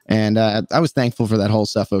 And I was thankful for that whole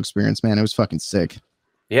Suffo experience, man. It was fucking sick.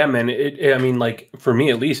 Yeah, man. I mean, like, for me,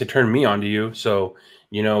 at least, it turned me on to you. So,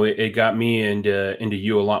 you know, it got me into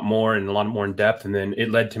you a lot more and a lot more in depth. And then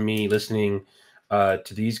it led to me listening to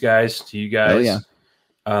these guys, to you guys. Oh, yeah.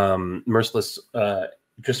 Merciless,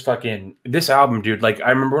 just fucking this album, dude. Like,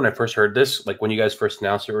 I remember when I first heard this, like when you guys first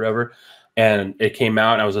announced it or whatever, and it came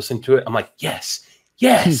out and I was listening to it, I'm like, yes,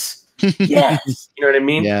 yes, yes. You know what I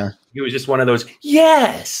mean? Yeah. It was just one of those,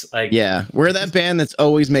 yes. Like, yeah, we're that band that's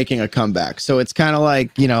always making a comeback. So it's kind of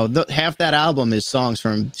like, you know, half that album is songs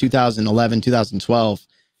from 2011, 2012.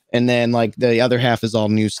 And then like the other half is all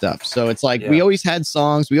new stuff. So it's like we always had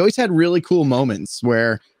songs. We always had really cool moments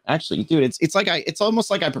where actually, dude, it's almost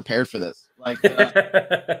like I prepared for this. Like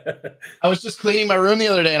I was just cleaning my room the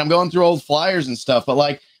other day and I'm going through old flyers and stuff. But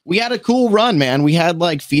like we had a cool run, man. We had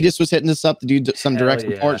like Fetus was hitting us up to do some direct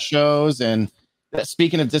support shows. And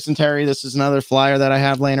speaking of Dysentery, this is another flyer that I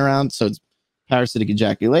have laying around. So it's Parasitic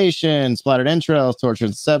Ejaculation, Splattered Entrails, Torture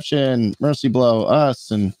and Deception, Mercy Blow,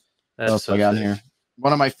 Us, and what else I got here?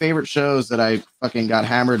 One of my favorite shows that I fucking got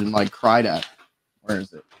hammered and like cried at. Where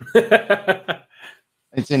is it?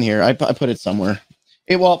 It's in here. I put it somewhere.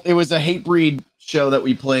 It was a Hatebreed show that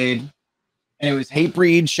we played, and it was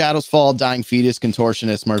Hatebreed, Shadows Fall, Dying Fetus,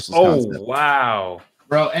 Contortionist, Merciless Concept. Wow,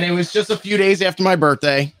 bro! And it was just a few days after my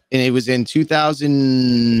birthday, and it was in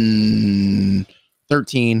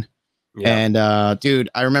 2013. Yeah. And dude,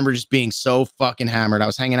 I remember just being so fucking hammered. I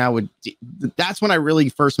was hanging out with. That's when I really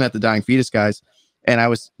first met the Dying Fetus guys. And I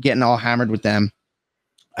was getting all hammered with them.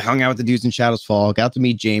 I hung out with the dudes in Shadows Fall, got to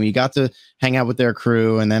meet Jamie, got to hang out with their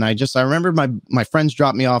crew. And then I remember my friends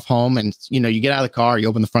dropped me off home, and you know, you get out of the car, you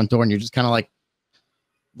open the front door and you're just kind of like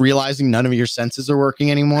realizing none of your senses are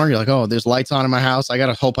working anymore. You're like, oh, there's lights on in my house. I got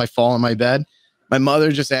to hope I fall in my bed. My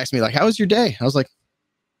mother just asked me like, how was your day? I was like,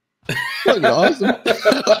 awesome.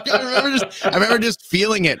 I remember just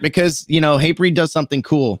feeling it because, you know, Hatebreed does something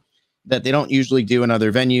cool that they don't usually do in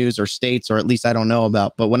other venues or states, or at least I don't know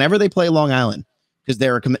about. But whenever they play Long Island, because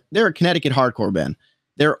they're a Connecticut hardcore band,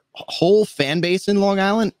 their whole fan base in Long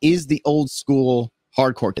Island is the old school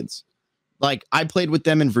hardcore kids. Like I played with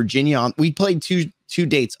them in Virginia. We played two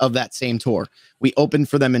dates of that same tour. We opened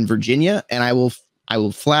for them in Virginia, and I will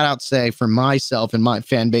flat out say for myself and my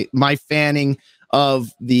fan base, my fanning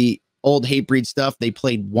of the old Hatebreed stuff, they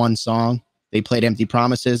played one song. They played Empty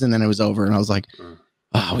Promises, and then it was over. And I was like,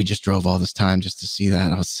 oh, we just drove all this time just to see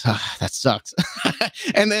that. I was, that sucks.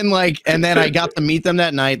 and then I got to meet them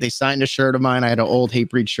that night. They signed a shirt of mine. I had an old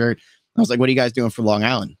Hatebreed shirt. I was like, what are you guys doing for Long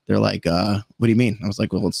Island? They're like, what do you mean? I was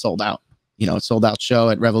like, well, it's sold out. You know, it's sold out show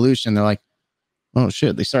at Revolution. They're like, oh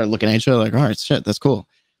shit. They started looking at each other like, all right, shit, that's cool.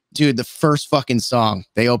 Dude, the first fucking song,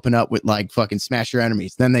 they open up with like fucking Smash Your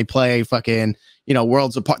Enemies. Then they play fucking,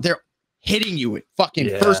 Worlds Apart. They're hitting you with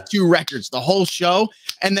fucking first 2 records, the whole show.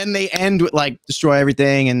 And then they end with like Destroy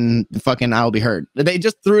Everything and fucking I'll Be Heard. They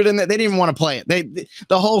just threw it in there. They didn't even want to play it.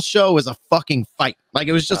 The whole show was a fucking fight. Like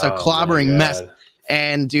it was just a clobbering mess.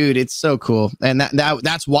 And dude, it's so cool. And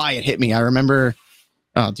that's why it hit me. I remember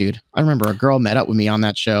a girl met up with me on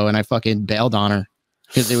that show and I fucking bailed on her.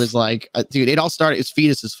 Because it was like, dude, it all started. It's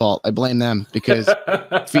Fetus's fault. I blame them because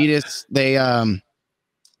Fetus, they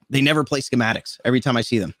never play schematics. Every time I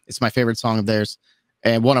see them, it's my favorite song of theirs,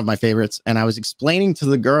 and one of my favorites. And I was explaining to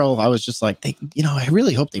the girl, I was just like, I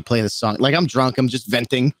really hope they play this song. Like I'm drunk, I'm just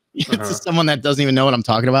venting to someone that doesn't even know what I'm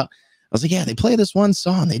talking about. I was like, yeah, they play this one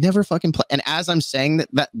song. They never fucking play. And as I'm saying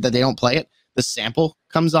that they don't play it, the sample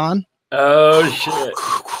comes on. Oh shit.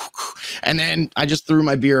 And then I just threw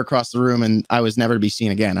my beer across the room and I was never to be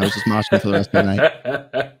seen again. I was just moshing for the rest of the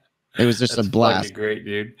night. It was just a blast. Great,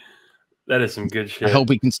 dude. That is some good shit. I hope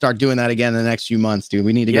we can start doing that again in the next few months, dude.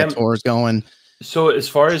 We need to get tours going. So as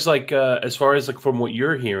far as from what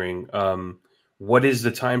you're hearing, what is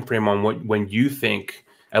the time frame on when you think,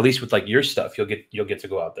 at least with like your stuff, you'll get to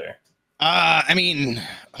go out there? I mean,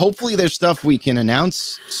 hopefully there's stuff we can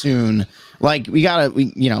announce soon. Like we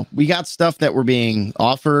got stuff that we're being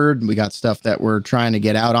offered. We got stuff that we're trying to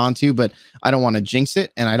get out onto, but I don't want to jinx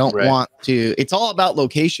it. And I don't want to, it's all about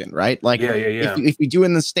location, right? Like if we do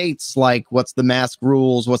in the States, like what's the mask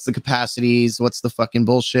rules? What's the capacities? What's the fucking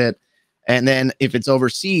bullshit? And then if it's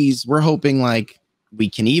overseas, we're hoping like we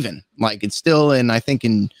can even, like it's still I think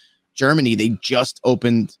in Germany, they just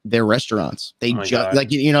opened their restaurants. They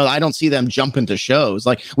I don't see them jumping to shows.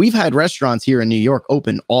 Like we've had restaurants here in New York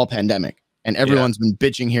open all pandemic. And everyone's been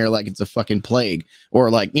bitching here like it's a fucking plague. Or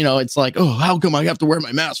like, it's like, oh, how come I have to wear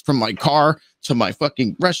my mask from my car to my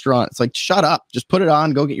fucking restaurant? It's like, shut up. Just put it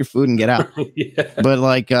on, go get your food and get out. But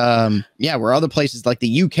like, where other places like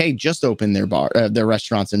the UK just opened their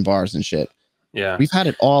restaurants and bars and shit. Yeah. We've had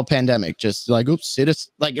it all pandemic. Just like, oops,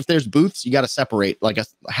 like if there's booths, you got to separate, like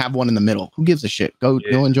have one in the middle. Who gives a shit? Go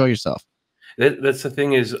enjoy yourself. That's the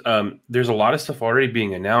thing is, there's a lot of stuff already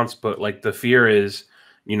being announced, but like the fear is,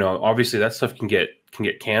 obviously that stuff can get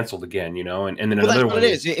canceled again, and then another one. It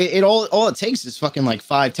is. It all it takes is fucking like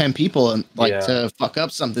 5-10 people and to fuck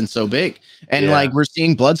up something so big. And like we're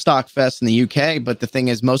seeing Bloodstock Fest in the UK, but the thing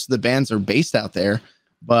is most of the bands are based out there.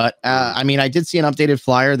 But I mean, I did see an updated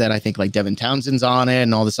flyer that I think like Devin Townsend's on it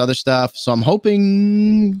and all this other stuff. So I'm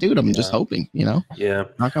hoping, dude, I'm just hoping, Yeah.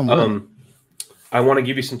 Knock on wood. I want to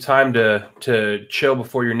give you some time to chill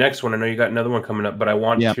before your next one. I know you got another one coming up, but I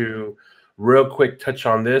want to real quick touch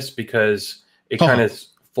on this because it kind of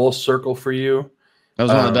full circle for you. That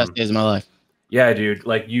was one of the best days of my life. Yeah, dude.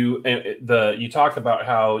 Like you talked about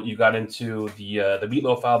how you got into the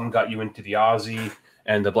Meatloaf album, got you into the Ozzy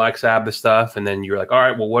and the Black Sabbath stuff, and then you're like, all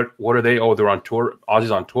right, well, what are they? Oh, they're on tour. Ozzy's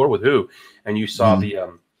on tour with who? And you saw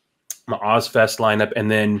the Ozfest lineup, and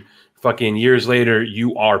then fucking years later,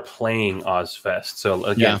 you are playing Ozfest. So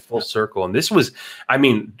again, full circle. And this was, I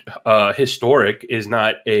mean, historic is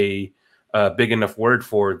not a big enough word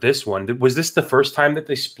for this one. Was this the first time that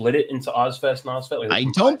they split it into Ozfest and Ozfest? Like, I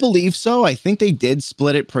don't believe so. I think they did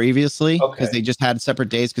split it previously because they just had separate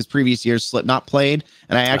days because previous years Slipknot played.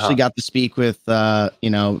 And I actually got to speak with,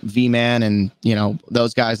 V-Man and,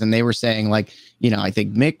 those guys. And they were saying like, I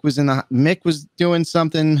think Mick was doing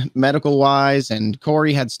something medical wise and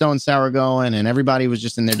Corey had Stone Sour going and everybody was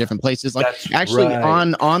just in their different places. Like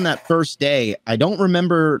on that first day, I don't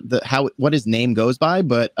remember what his name goes by,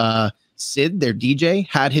 but, Sid, their DJ,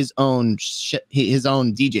 had his own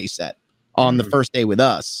DJ set on the first day with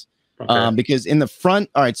us. Because in the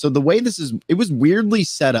front, all right, so the way it was weirdly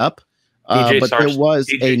set up, but there was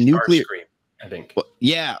a nuclear Scream, I think.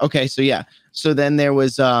 Yeah, okay, so then there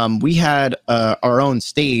was we had our own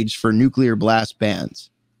stage for nuclear blast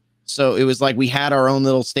bands. So it was like we had our own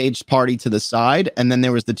little stage party to the side, and then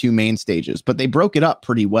there was the two main stages, but they broke it up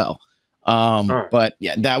pretty well. But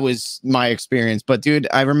yeah, that was my experience. But dude,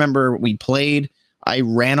 I remember we played. I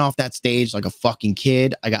ran off that stage like a fucking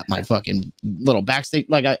kid. I got my fucking little backstage,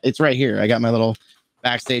 it's right here. I got my little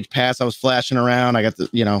backstage pass. I was flashing around. I got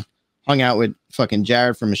hung out with fucking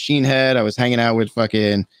Jared from Machine Head. I was hanging out with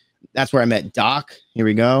that's where I met Doc. Here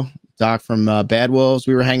we go. Doc from Bad Wolves.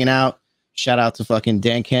 We were hanging out. Shout out to fucking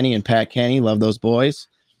Dan Kenny and Pat Kenny. Love those boys.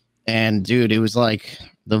 And dude, it was like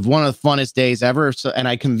one of the funnest days ever. So, and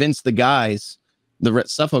I convinced the guys, the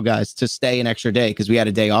Suffo guys, to stay an extra day because we had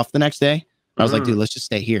a day off the next day. I was like, dude, let's just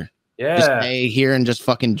stay here. Yeah, just stay here and just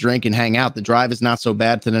fucking drink and hang out. The drive is not so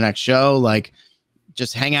bad to the next show. Like,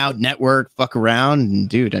 just hang out, network, fuck around, and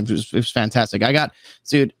dude, it was fantastic. I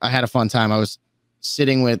had a fun time. I was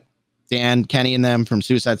sitting with Dan, Kenny, and them from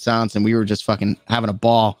Suicide Silence, and we were just fucking having a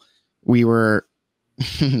ball. We were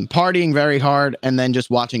partying very hard, and then just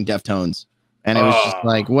watching Deftones, and it was just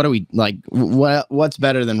like, what are we like? What's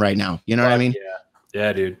better than right now? You know what I mean?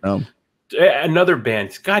 Yeah, dude. Another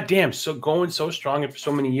band, goddamn, so going so strong and for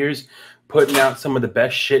so many years, putting out some of the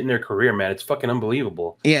best shit in their career, man. It's fucking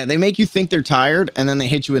unbelievable. Yeah, they make you think they're tired, and then they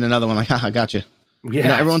hit you with another one like, haha, gotcha. Yeah, you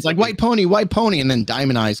know, everyone's like, White Pony, and then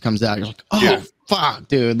Diamond Eyes comes out. You're like, oh, dude. Fuck,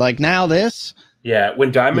 dude. Like, now this? Yeah,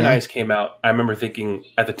 when Diamond Eyes came out, I remember thinking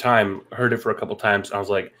at the time, heard it for a couple times, I was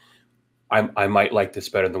like, I might like this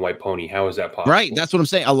better than White Pony. How is that possible? Right, that's what I'm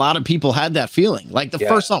saying. A lot of people had that feeling. Like, the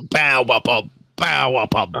first song, bow, bow, bow, bow,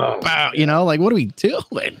 bow, bow, bow, you know, like, what are we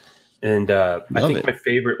doing? And I think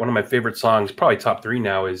one of my favorite songs, probably top 3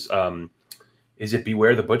 now, is it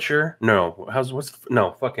Beware the Butcher? No, I will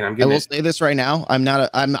say this right now. I'm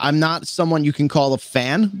not someone you can call a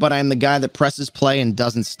fan, but I'm the guy that presses play and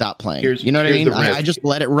doesn't stop playing. You know what I mean? I just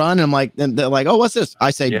let it run. And I'm like, and they're like, oh, what's this? I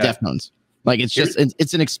say Deftones. Like, it's just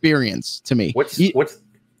it's an experience to me. What's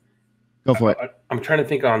go for it? I'm trying to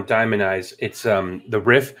think on Diamond Eyes. It's the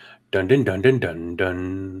riff. Dun dun dun dun dun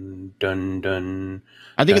dun dun dun.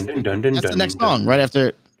 I think that's the next song right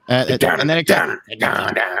after, and then it goes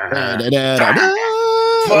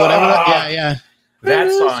whatever. That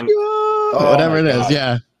song, whatever it is.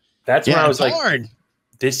 Yeah, that's when I was like,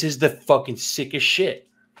 this is the fucking sickest shit.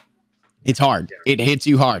 It's hard. It hits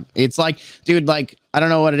you hard. It's like, dude, like, I don't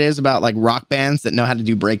know what it is about like rock bands that know how to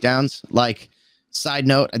do breakdowns. Like, side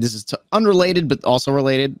note, this is unrelated, but also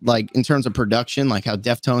related, like in terms of production, like how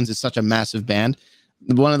Deftones is such a massive band.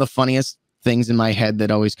 One of the funniest things in my head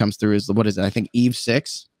that always comes through is, what is it? I think Eve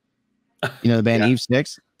 6. You know the band Eve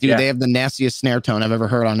 6? Dude, they have the nastiest snare tone I've ever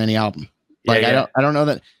heard on any album. Like, I don't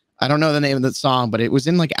know the name of that song, but it was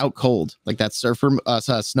in like Out Cold, like that surfer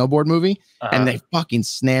snowboard movie, and they fucking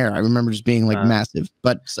snare. I remember just being like massive.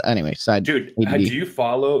 But anyway, dude, do you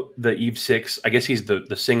follow the Eve 6? I guess he's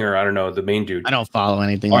the singer. I don't know, the main dude. I don't follow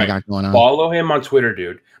anything they got going on. Follow him on Twitter,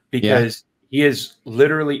 dude, because he is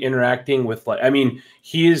literally interacting with, like, I mean,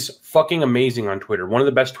 he is fucking amazing on Twitter. One of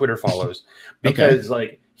the best Twitter follows, because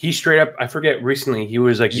like, he straight up, I forget, recently he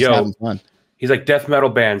was like, yo. He's like, death metal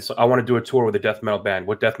bands. I want to do a tour with a death metal band.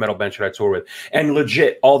 What death metal band should I tour with? And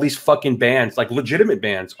legit, all these fucking bands, like legitimate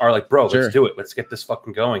bands, are like, bro, let's do it. Let's get this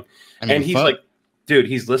fucking going. I mean, and he's like, dude,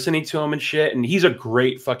 he's listening to him and shit. And he's a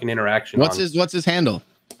great fucking interaction. What's his handle?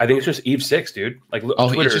 I think it's just Eve 6, dude. Like,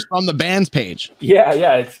 Twitter. It's just from the band's page. Yeah.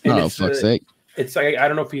 It's fuck's sake. It's like, I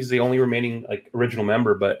don't know if he's the only remaining like original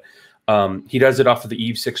member, but he does it off of the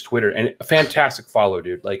Eve 6 Twitter, and a fantastic follow,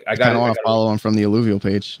 dude. Like, I gotta want to follow him from the Alluvial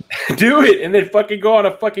page. Do it, and then fucking go on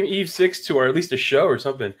a fucking Eve 6 tour, or at least a show or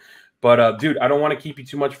something. But dude, I don't want to keep you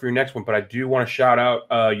too much for your next one, but I do want to shout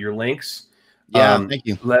out your links. Yeah, thank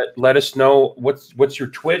you. Let us know what's your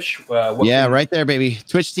Twitch. Right there, baby.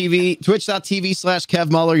 Twitch.tv/Kev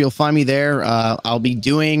Muller. You'll find me there. I'll be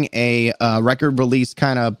doing a record release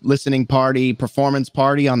kind of listening party, performance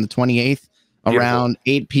party on the 28th. Around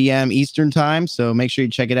 8 p.m. Eastern time. So make sure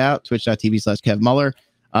you check it out. Twitch.tv/Kev Muller.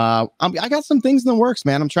 I got some things in the works,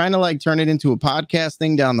 man. I'm trying to like turn it into a podcast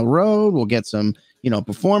thing down the road. We'll get some,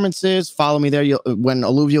 performances. Follow me there. When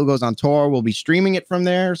Alluvial goes on tour, we'll be streaming it from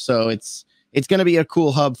there. So it's going to be a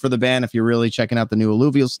cool hub for the band if you're really checking out the new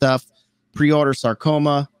Alluvial stuff. Pre-order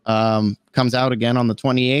Sarcoma comes out again on the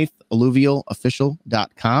 28th.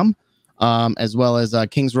 Alluvialofficial.com. As well as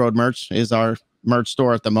Kings Road merch is our merch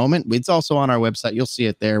store at the moment. It's also on our website. You'll see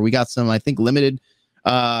it there. We got some, I think, limited.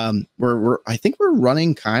 I think we're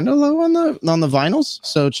running kind of low on the vinyls,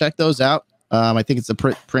 so check those out. I think it's a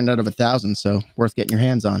print out of 1,000, so worth getting your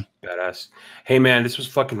hands on. Badass. Hey man, this was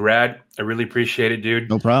fucking rad. I really appreciate it, dude.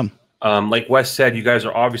 No problem. Like Wes said, you guys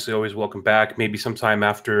are obviously always welcome back. Maybe sometime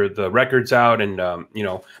after the record's out, and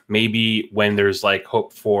maybe when there's like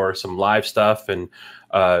hope for some live stuff, and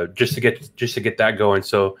just to get that going.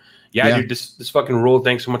 So. Yeah, dude, this fucking ruled.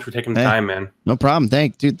 Thanks so much for taking the time, man. No problem.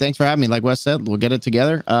 Thanks for having me. Like Wes said, we'll get it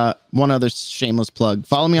together. One other shameless plug.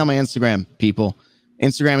 Follow me on my Instagram, people.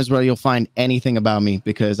 Instagram is where you'll find anything about me,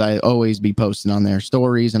 because I always be posting on there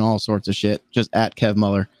stories and all sorts of shit. Just at Kev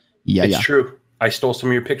Muller. It's true. I stole some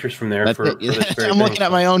of your pictures from there. For this very I'm looking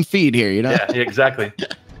at my own feed here, Yeah, exactly.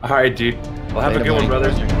 All right, dude. Well, have a good one,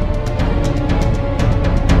 brother.